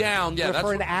entertainer. Deep down, yeah.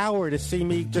 For an hour to see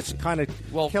me just kind of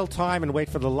kill time and wait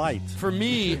for the light. For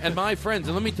me and my friends,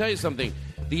 and let me tell you something,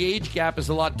 the age gap is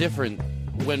a lot different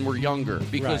when we're younger,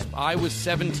 because I was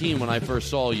 17 when I first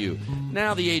saw you.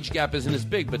 Now the age gap isn't as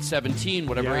big, but 17,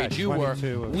 whatever age you were,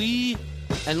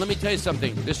 and let me tell you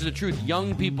something, this is the truth,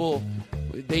 young people,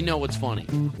 they know what's funny.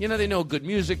 You know, they know good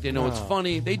music, they know it's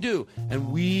funny, they do.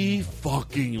 And we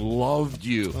fucking loved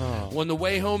you. On the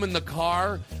way home in the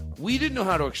car, we didn't know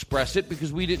how to express it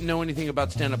because we didn't know anything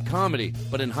about stand-up comedy.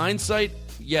 But in hindsight,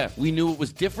 yeah, we knew it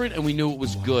was different and we knew it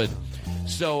was good.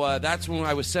 So that's when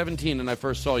I was 17 and I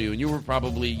first saw you, and you were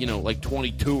probably, like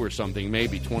 22 or something,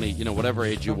 maybe 20, whatever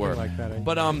age you were. Like that,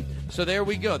 But so there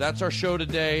we go. That's our show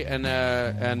today, and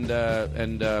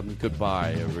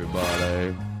goodbye,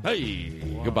 everybody. Hey,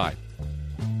 goodbye.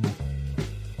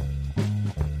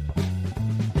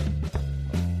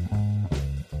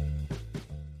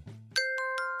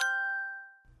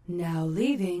 Now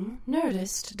leaving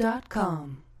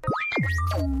Nerdist.com.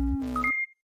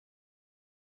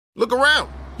 Look around.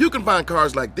 You can find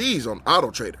cars like these on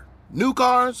AutoTrader. New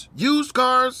cars, used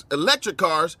cars, electric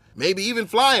cars, maybe even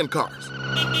flying cars.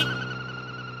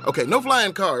 Okay, no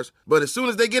flying cars, but as soon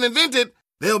as they get invented,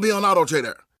 they'll be on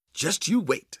AutoTrader. Just you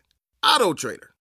wait. AutoTrader.